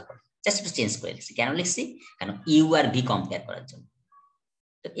কোনো পার্থক্য নেই, জাস্ট একটু চেঞ্জ করে লিখছি। কেন লিখছি? কারণ ইউ আর ভি কম্পেয়ার করার জন্য।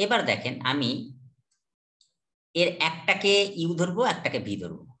 তো এবার দেখেন আমি এর একটাকে ইউ ধরবো, একটাকে ভি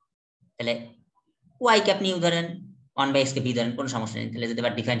ধরবো। তাহলে y কে আপনি ইউ ধরেন, 1/x কে ভি ধরেন, কোনো সমস্যা নেই। তাহলে যদি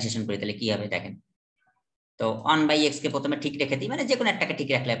এবার ডিফারেন্সিয়েশন করি তাহলে কি হবে দেখেন। তো 1/x কে প্রথমে ঠিক রেখে দিই, মানে যে কোনো একটাকে ঠিক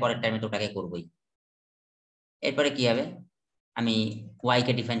রাখলে পরের টাইমে তো ওটাকে করবোই। এরপরে কি হবে, আমি y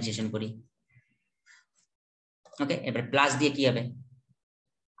কে ডিফারেন্সিয়েশন করি। ওকে, এবার প্লাস দিয়ে কি হবে,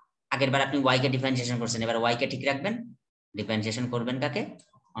 আগের বার আপনি y কে ডিফারেন্সিয়েশন করছেন, এবার y কে ঠিক রাখবেন, ডিফারেন্সিয়েশন করবেন কাকে,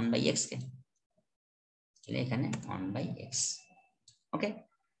 1/x কে। তাহলে এখানে 1/x। ওকে,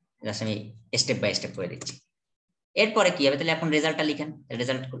 জাস্ট আমি স্টেপ বাই স্টেপ করে দিচ্ছি। এরপরে কি হবে, তাহলে এখন রেজাল্টটা লিখেন।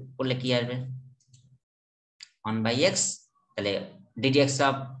 রেজাল্ট করলে কি আসবে, 1/x, তাহলে ddx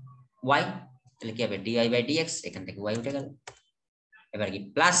অফ y, তাহলে কি হবে dy বাই dx, এখান থেকে y উঠে গেল। এবার কি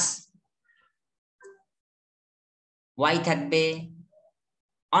প্লাস y থাকবে,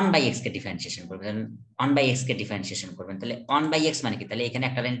 1/x কে ডিফারেন্সিয়েশন করবেন, 1/x কে ডিফারেন্সিয়েশন করবেন। তাহলে 1/x মানে কি, তাহলে এখানে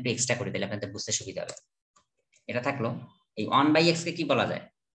একটা লাইন একটু এক্সট্রা করে দিলে আপনাদের বুঝতে সুবিধা হবে। এটা থাকলো, এই 1/x কে কি বলা যায়,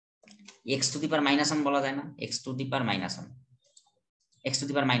 x টু দি পাওয়ার -1 বলা যায় না, x to the power -1, x to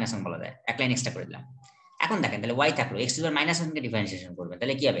the পাওয়ার -1 বলা যায়, এক লাইন এক্সট্রা করে দিলাম। এখন দেখেন তাহলে y থাকলো, x to the power -1 K differentiation করবেন,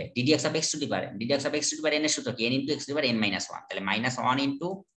 তাহলে কি হবে ddx of x to the power n, ddx of x to the power n এর সূত্র কি, n into x to the power n -1, তাহলে -1 ইনটু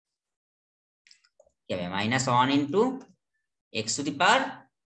কি হবে, -1 into x to the power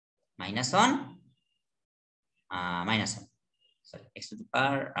 -1 sorry x to the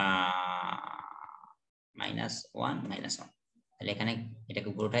পাওয়ার -1 -1, তাহলে এখানে এটাকে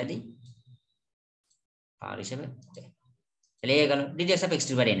উপরে উঠায় দিই পাওয়ার হিসেবে, তাহলে এই গেল ddx of x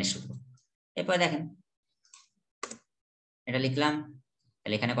to the power n এর সূত্র। এরপর দেখেন এটা লিখলাম,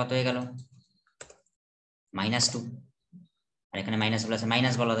 তাহলে এখানে কত হয়ে গেল -2, আর এখানে মাইনাস প্লাসে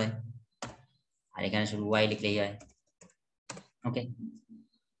মাইনাস বলা যায়, আর এখানে শুধু y লিখলেই হয়। ওকে,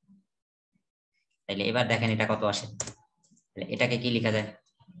 তাহলে এবার দেখেন এটা কত আসে, তাহলে এটাকে কি লেখা যায়,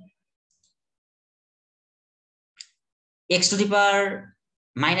 x to the power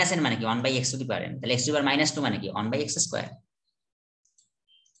 -n মানে কি 1/x to the power n, তাহলে x টু দি পাওয়ার -2 মানে কি 1/x স্কয়ার,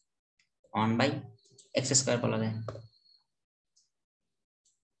 1/x স্কয়ার বলা যায়।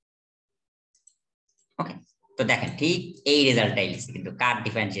 ওকে, তো দেখেন ঠিক এই রেজাল্টটাই লিখছি, কিন্তু কার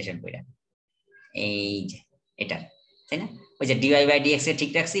ডিফারেন্সিয়েশন কইরা, এই যে এটা, তাই না? ওই যে dy বাই dx এ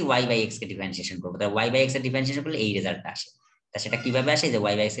ঠিক রাখছি, y by x K differentiation করব, তাহলে y বাই x এর ডিফারেন্সিয়েশন করলে এই রেজাল্টটা আসে। তা সেটা কিভাবে আসে, যে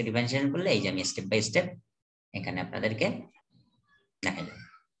y বাই x এর ডিফারেন্সিয়েশন করলে এই যে আমি স্টেপ বাই স্টেপ এখানে আপনাদেরকে দেখাই দেব।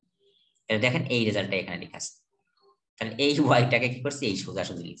 তাহলে দেখেন এই রেজাল্টটা এখানে লেখা আছে। তাহলে এই ওয়াইটাকে কি করছি, এই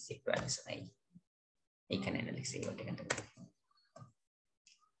সোজাসুজি লিখছি, একটু আগে এই এইখানে এটা লিখছি এই ওয়াইটা এখানে।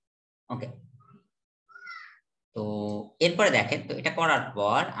 ওকে, তো এরপরে দেখেন, তো এটা করার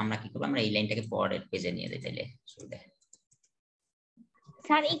পর আমরা কি করব, আমরা এই লাইনটাকে পরের পেজে নিয়ে যাই, তাইলে সুবিধা।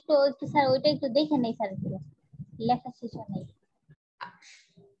 স্যার একটু একটু স্যার ওইটা একটু দেখে নেই স্যার, একটু লেখা শেষ হয় নাই।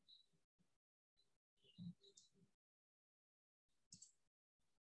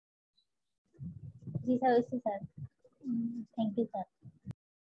 জি স্যার, ওইসে স্যার, থ্যাংক ইউ স্যার।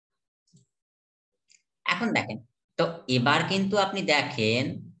 এখন দেখেন তো এবার কিন্তু আপনি দেখেন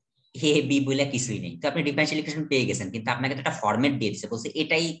এ বি বলে কিছুই নেই, তো আপনি ডিফারেন্সিয়াল ইকুয়েশন পেয়ে গেছেন, কিন্তু আপনাকে তো একটা ফরম্যাট দিয়ে দিয়েছে, বলছে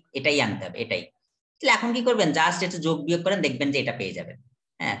এটাই এটাই আনতে হবে এটাই। তাহলে এখন কি করবেন, জাস্ট একটু যোগ বিয়োগ করেন, দেখবেন যে এটা পেয়ে যাবেন।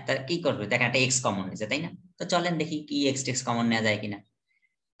 হ্যাঁ, তা কি করবে, দেখেন একটা এক্স কমন নিয়েছে, তাই না? তো চলেন দেখি কি এক্স টেক্স কমন নেওয়া যায় কিনা।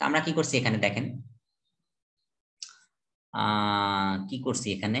 তো আমরা কি করছি এখানে দেখেন, কি করছি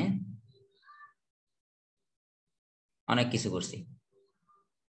এখানে, অনেক কিছু করছি,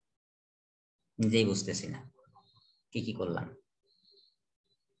 নিজেই বুঝতেছি না কি কি করলাম।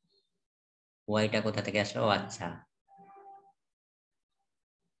 ওয়াইটা কোথা থেকে আসলো, আচ্ছা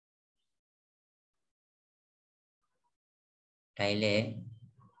তাইলে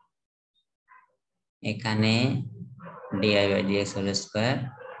এখানে dy by dx whole square,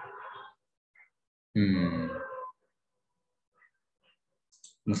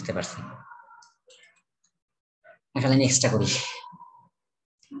 বুঝতে পারছি। একটা লাইন এক্সট্রা করি,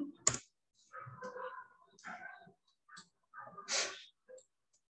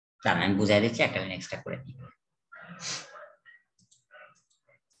 দাঁড়ান আমি বুঝাই দিচ্ছি, একটা লাইন এক্সট্রা করে দিই।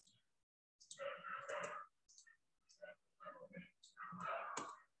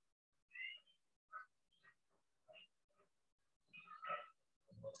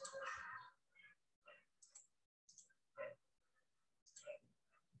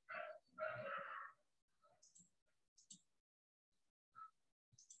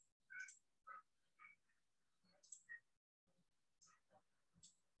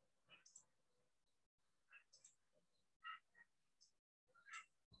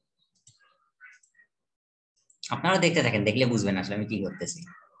 আপনারা দেখতে থাকেন, দেখলে বুঝবেন আসলে আমি কি করতেছি।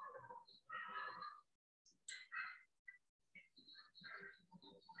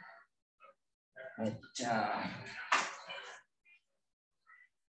 আচ্ছা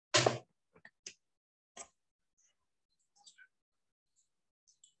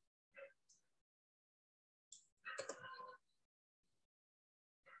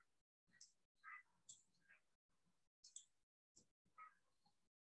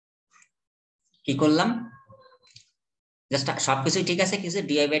কি করলাম, জাস্ট সবকিছুই ঠিক আছে, কিছু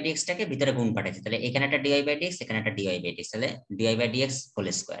ডিআই বাই ডিএক্স টাকে ভিতরে গুণ পাঠাচ্ছি, তাহলে এখানে একটা ডিআই বাই ডিএক্স, এখানে একটা ডিআই বাই ডিএক্স, তাহলে DI by dx whole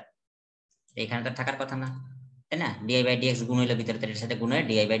square, এখানে তো থাকার কথা না, তাই না? ডিআই বাই ডিএক্স গুণ হইলো ভিতরে, তার সাথে গুণ হয়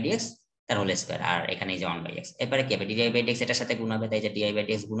ডিআই বাই ডিএক্স তার হোল স্কয়ার, আর এখানে এই যে 1/x, এরপরে কি হবে, ডিআই বাই ডিএক্স এটার সাথে গুণ হবে, তাই যে ডিআই বাই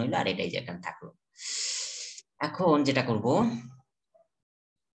ডিএক্স গুণ হইলো, আর এটাই যে এখানে থাকলো। এখন যেটা করব,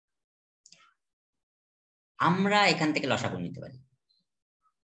 আমরা এখান থেকে লসাগু নিতে পারি,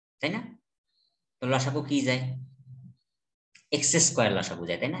 তাই না? তো লসাগু কি যায়, এক্স স্কয়ার লসাগু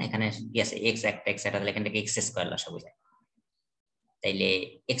যায়, তাই না? এখানে কি আছে, এক্স একটা এক্স একটা, তাহলে এখান থেকে এক্স স্কয়ার লসাগু যায়। তাইলে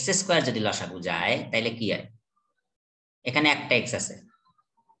এক্স স্কয়ার যদি লসাগু যায় তাইলে কি হয়, এখানে একটা এক্স আছে,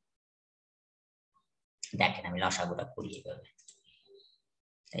 দেখেন আমি লসাগুটা করি এইভাবে,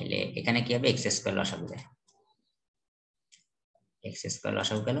 তাইলে এখানে কি হবে, এক্স স্কয়ার লসাগু যায়, এক্স স্কয়ার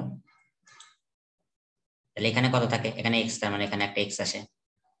লসাগু গেল, তাহলে এখানে কত থাকে, এখানে এক্স, তার মানে এখানে একটা এক্স আসে,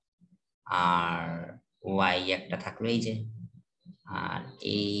 আর ওয়াই একটা থাকলো এই যে, আর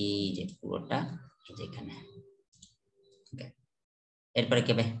এই যে পুরোটা এই যে এখানে, এরপরে কি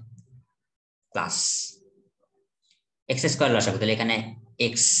হবে, প্লাস এক্স স্কয়ার লসাগু, তাহলে এখানে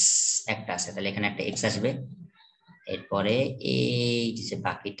এক্স একটা আছে, তাহলে এখানে একটা এক্স আসবে, এরপরে এই যে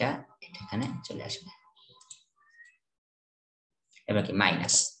বাকিটা এটা এখানে চলে আসবে, এবার কি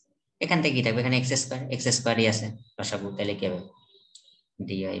মাইনাস, এখান থেকে কি থাকবে, এখানে এক্স স্কয়ারই আছে লসাগু, তাহলে কি হবে,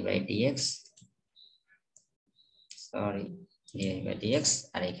 DI by dx, sorry DI by dx,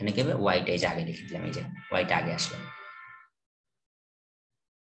 আর এখানে কি হবে, ওয়াইটা এই যে আগে লিখে দিলাম, এই যে ওয়াইটা আগে আসলো,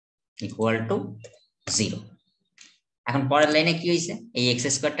 ইকুয়াল টু 0। এখন পরের লাইনে কি হয়েছে, এই এক্স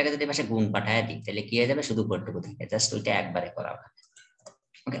স্কয়ারটাকে যদি পাশে গুণ পাঠায় দিই তাহলে কি হয়ে যাবে, শুধু উপরটুকু থাকে, জাস্ট ওইটা একবারে করা হবে,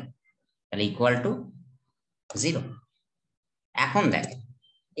 ওকে, তাহলে ইকুয়াল টু 0। এখন দেখেন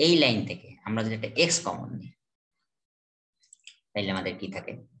এই লাইন থেকে আমরা যদি একটা এক্স কমন নিই তাইলে আমাদের কি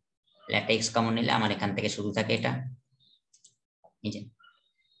থাকে, একটা এক্স কমন নিলে আমার এখান থেকে শুরু থাকে এটা, এই যে,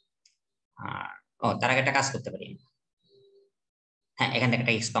 আর তার আগে একটা কাজ করতে পারি, হ্যাঁ এখান থেকে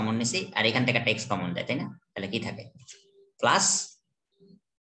একটা এক্স কমন নিছি, আর এখান থেকে একটা এক্স কমন দেয়, তাই না? তাহলে কি থাকে, প্লাস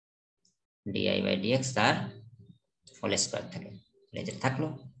ডিআই বাই ডিএক্স তার হোল স্কয়ার থাকে, যেটা থাকলো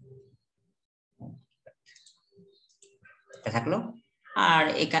থাকলো, আর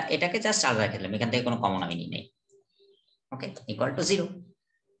এটাকে জাস্ট আলাদা রাখলাম, এখান থেকে কোনো কমন আমি নিই নাই, ওকে, ইকুয়াল টু 0।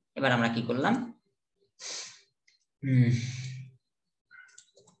 এবার আমরা কি করলাম,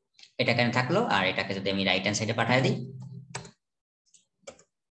 এটা এখানে থাকলো, আর এটাকে যদি আমি রাইট হ্যান্ড সাইডে পাঠিয়ে দিই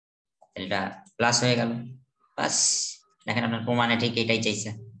এটা প্লাস হয়ে গেল, বাস, দেখেন আপনার প্রমাণে ঠিক এটাই চাইছে,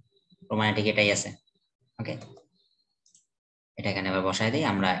 প্রমাণে ঠিক এটাই আছে, ওকে, এটা এখানে আবার বসায় দিই,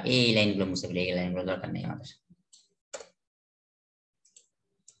 আমরা এই লাইনগুলো মুছে ফেলি, এই লাইনগুলো দরকার নেই আমাদের,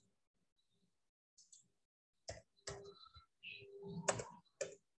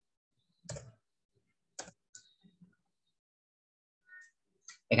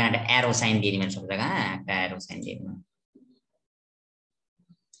 এখানে একটা অ্যারো সাইন দিয়ে দিবেন সব জায়গায়, হ্যাঁ একটা অ্যারো সাইন দিয়ে দিবেন,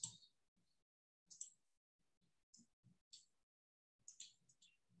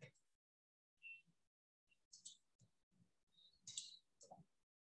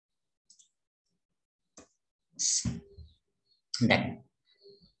 দেখেন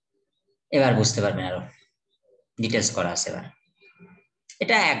এবার বুঝতে পারবেন, আরো ডিটেলস করা আছে এবার,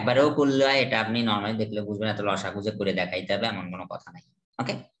 এটা একবারেও করলে এটা আপনি নর্মালি দেখলে বুঝবেন, এত লসাগুজে করে দেখাইতে হবে এমন কোনো কথা নাই,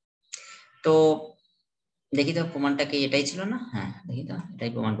 ওকে। তো দেখি তো প্রমাণটা কি এটাই ছিল না, হ্যাঁ দেখি তো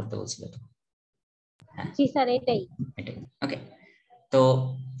এটাই প্রমাণ করতে বলছিল তো, হ্যাঁ জি স্যার এটাই, ওকে। তো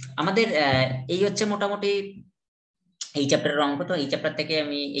আমাদের এই হচ্ছে মোটামুটি এই চ্যাপ্টারের অঙ্ক, তো এই চ্যাপ্টার থেকে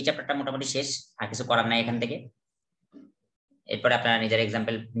আমি এই চ্যাপ্টারটা মোটামুটি শেষ, আর কিছু করার নাই এখান থেকে। এরপর আপনারা নিজের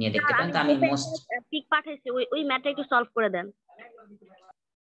एग्जांपल নিয়ে দেখতে পারেন। তো আমি মোস্ট পিক পাঠাইছি, ওই ম্যাথটা একটু সলভ করে দেন।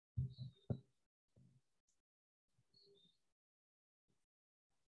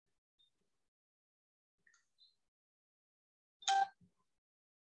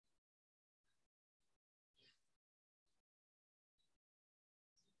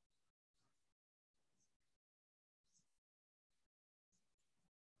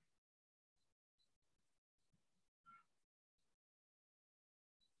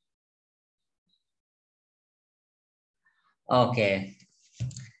 ওকে,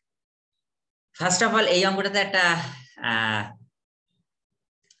 ফার্স্ট অফ অল এই অঙ্কটাতে একটা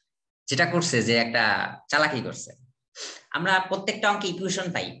যেটা করছে যে একটা চালাকি করছে। আমরা প্রত্যেকটা অঙ্কে ইকুয়েশন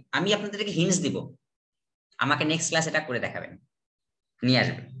পাই, আমি আপনাদেরকে হিন্টস দিব, আমাকে নেক্সট ক্লাস এটা করে দেখাবেন, নিয়ে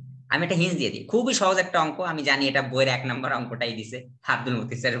আসবেন। আমি একটা হিন্টস দিয়ে দিই, খুবই সহজ একটা অঙ্ক, আমি জানি এটা বইয়ের 1 নম্বর অঙ্কটাই দিছে, আব্দুল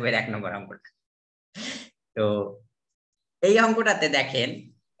মতিন স্যার বইয়ের 1 নম্বর অঙ্কটা। তো এই অঙ্কটাতে দেখেন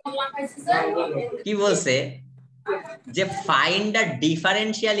কি বলছে যে find the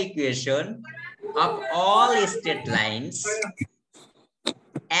differential equation of all straight lines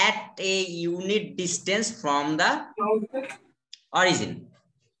at a unit distance from the origin।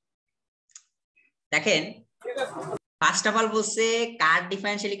 দেখেন ফার্স্ট অফ অল বলছে কার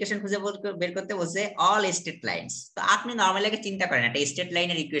ডিফারেন্সিয়াল ইকুয়েশন খুঁজে বের করতে বলছে অল স্ট্রেট লাইনস। তো আপনি নরমালি আগে চিন্তা করেন একটা স্ট্রেট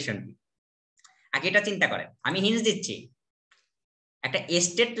লাইনের ইকুয়েশন কি, আগে এটা চিন্তা করেন। আমি হিন্টস দিচ্ছি, একটা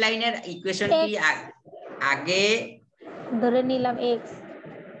স্ট্রেট লাইনের ইকুয়েশন কি আগে ধরে নিলাম x।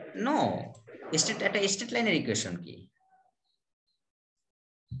 নো, একটা স্ট্রেট লাইনের ইকুয়েশন কি,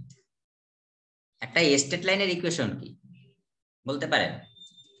 একটা স্ট্রেট লাইনের ইকুয়েশন কি বলতে পারেন?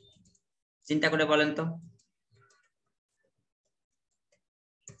 চিন্তা করে বলেন তো।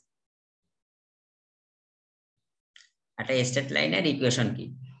 একটা স্ট্রেট লাইনের ইকুয়েশন কি?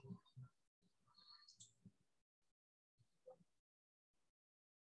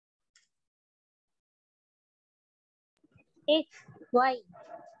 x y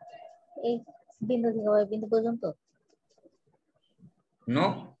x বিন্দু থেকে y বিন্দু পর্যন্ত। নো,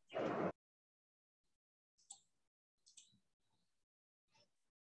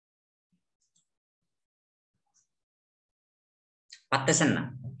 পারতেছেন না।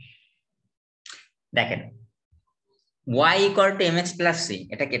 দেখেন y equal to mx plus c,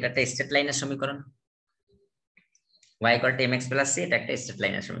 এটা কি? এটা একটা স্ট্রেট লাইনের সমীকরণ। y equal to mx plus c এটা একটা স্ট্রেট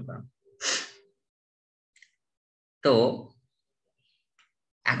লাইনের সমীকরণ। তো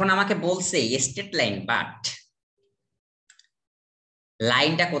এখন আমাকে বলছে স্ট্রেট লাইন, বাট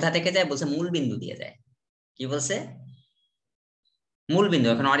লাইনটা কোথা থেকে যায়? বলছে মূল বিন্দু দিয়ে যায়। কি বলছে? মূল বিন্দু।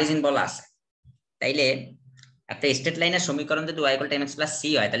 এখন অরিজিন বলা আছে, তাইলে একটা স্ট্রেট লাইনের সমীকরণ যদি y equal to mx plus c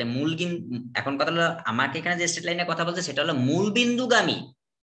হয়, তাহলে মূল এখন কথা হলো আমাকে এখানে যে স্ট্রেট লাইনের কথা বলছে সেটা হলো মূল বিন্দুগামী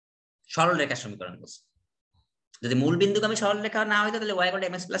সরলরেখার সমীকরণ বলছে। যদি মূল বিন্দুগামী সরলরেখা না হইতো তাহলে y equal to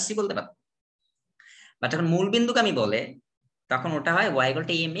mx plus c বলতে পারতাম। বাট যখন মূল বিন্দুগামী বলে তখন ওটা হয় y equal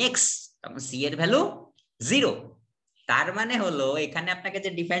to mx, তখন c এর ভ্যালু 0। তার মানে হলো এখানে আপনাকে যে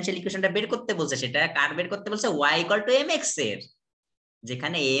ডিফারেন্সিয়াল ইকুয়েশনটা বের করতে বলছে সেটা কার বের করতে বলছে? y equal to mx এর,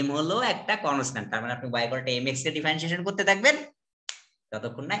 যেখানে m হলো একটা কনস্ট্যান্ট। তার মানে আপনি y equal to mx এর ডিফারেন্সিয়েশন করতে থাকবেন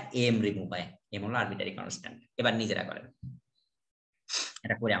ততক্ষণ না m রিমুভ হয়। m হলো আরবিটারি কনস্ট্যান্ট। এবার নিজেরা করেন,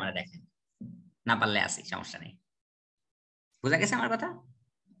 এটা করে আমরা দেখেন, না পারলে আসি, সমস্যা নেই। বুঝা গেছে আমার কথা?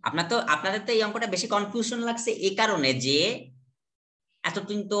 আপনাদের তো এই অঙ্কটা বেশি কনফিউশন লাগছে এই কারণে যে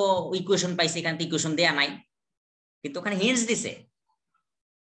এতদিন তো ইকুয়েশন পাইছে, এখানে তো ইকুয়েশন দেয়া নাই, কিন্তু ওখানে হিন্টস দিছে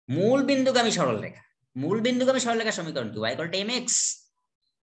মূল বিন্দুগামী সরলরেখা। মূল বিন্দুগামী সরলরেখার সমীকরণ কি? y equal to mx।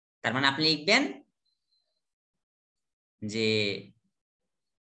 তার মানে আপনি লিখবেন যে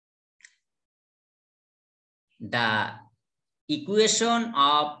the equation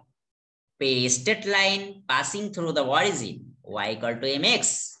of a straight line passing through the origin y equal to mx,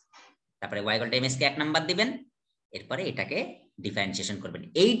 তারপরে y equal to mx K 1 number দিবেন, এরপরে এটাকে ডিফারেন্সিয়েশন করবেন।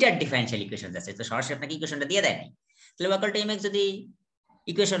 এইটার ডিফারেন্সিয়াল ইকুয়েশন আছে, তো সরাসরি আপনাকে ইকুয়েশনটা দিয়ে দেয়নি। তাহলে y equal to mx যদি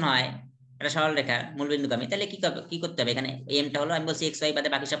ইকুয়েশন হয় এটা সরলরেখা মূলবিন্দুগামী, তাহলে কি করতে হবে? এখানে m টা হলো, আমি বলছি x y বাদে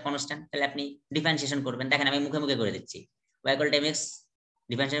বাকি সব কনস্ট্যান্ট, তাহলে আপনি ডিফারেন্সিয়েশন করবেন। দেখেন আমি মুখে মুখে করে দিচ্ছি, y equal to mx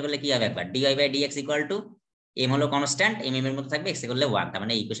differentiation করলে কি হবে? একবার dy by dx equal to m হলো কনস্ট্যান্ট, m এর মধ্যে থাকবে, x এ করলে 1। তার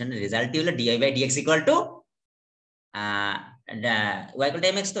মানে ইকুয়েশনের রেজাল্টই হলো dy by dx equal to y equal to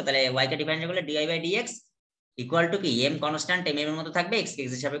mx। তো তাহলে y কে ডিফারেন্সিয়েশন করলে dy by dx equal to কি? m কনস্ট্যান্ট, m এর মধ্যে থাকবে, x কে x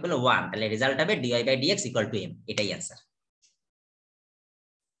হিসাবে করলে 1, তাহলে রেজাল্ট হবে dy by dx equal to m। এটাই आंसर।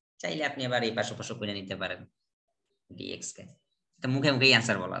 চাইলে আপনি আবার এই পাশে পাশে করে নিতে পারেন dx কে, তো মুখে মুখেই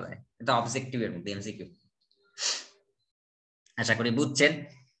आंसर বলা যায়, এটা অবজেক্টিভ এর মধ্যে এমসিকিউ। আশা করি বুঝছেন।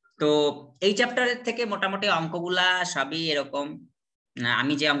 তো এই চ্যাপ্টারের থেকে মোটামুটি অঙ্কগুলা সবই এরকম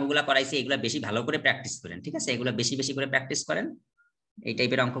আমি যে অঙ্কগুলা করাইছি এগুলা বেশি ভালো করে প্র্যাকটিস করেন, ঠিক আছে? এগুলা বেশি বেশি করে প্র্যাকটিস করেন এই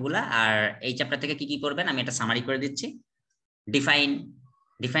টাইপের অঙ্কগুলা। আর এই চ্যাপ্টার থেকে কি কি করবেন আমি এটা সামারি করে দিচ্ছি।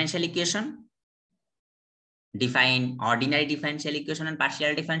 Differential equation, define ordinary differential equation and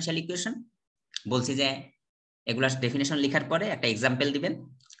partial differential equation. বলছি যে এগুলা ডেফিনেশন লেখার পরে একটা এক্সাম্পল দিবেন।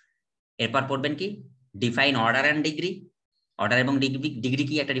 এরপর পড়বেন কি define order and degree, order এবং ডিগ্রি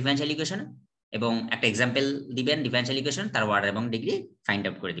কি একটা ডিফারেনশিয়াল ইকুয়েশন, এবং একটা এক্সাম্পল দিবেন ডিফারেনশিয়াল ইকুয়েশন, তার অর্ডার এবং ডিগ্রি ফাইন্ড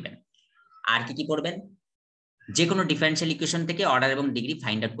আউট করে দিবেন। আর কি কি পড়বেন, যে কোনো ডিফারেনশিয়াল ইকুয়েশন থেকে অর্ডার এবং ডিগ্রি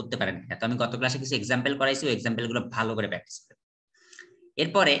ফাইন্ড আউট করতে পারেন কিনা। তো আমি গত ক্লাসে কিছু এক্সাম্পল করাইছি, ওই এক্সাম্পল গুলো ভালো করে প্র্যাকটিস করেন।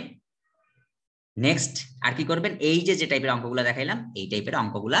 এরপরে নেক্সট আর কি করবেন, এই যে টাইপের অঙ্কগুলো দেখাইলাম এই টাইপের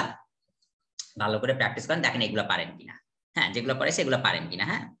অঙ্কগুলা ভালো করে প্র্যাকটিস করেন, দেখেন এগুলো পারেন কিনা। হ্যাঁ, যেগুলো করাইছে এগুলো পারেন কিনা।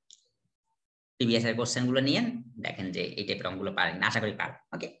 হ্যাঁ, প্রিভিয়াস এর কোশ্চেন গুলো নিয়েন, দেখেন যে এই টাইপের অঙ্কগুলো পারেন, আশা করি পারেন।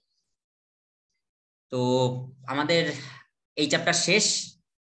 ওকে, তো আমাদের এই চ্যাপ্টার শেষ।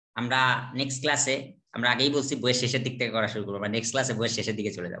 আমরা নেক্সট ক্লাসে, আমরা আগেই বলছি বইয়ের শেষের দিক থেকে করা শুরু করবো, আমরা নেক্সট ক্লাসে বইয়ের শেষের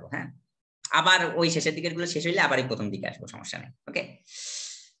দিকে চলে যাবো। হ্যাঁ, আবার ওই শেষের দিকের গুলো শেষ হইলে আবার এই প্রথম দিকে আসবো, সমস্যা নেই। ওকে,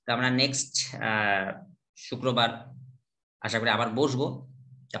 তো আমরা নেক্সট শুক্রবার আশা করি আবার বসবো,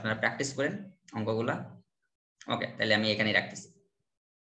 আপনারা প্র্যাকটিস করেন অঙ্কগুলা। ওকে, তাহলে আমি এখানেই রাখতেছি।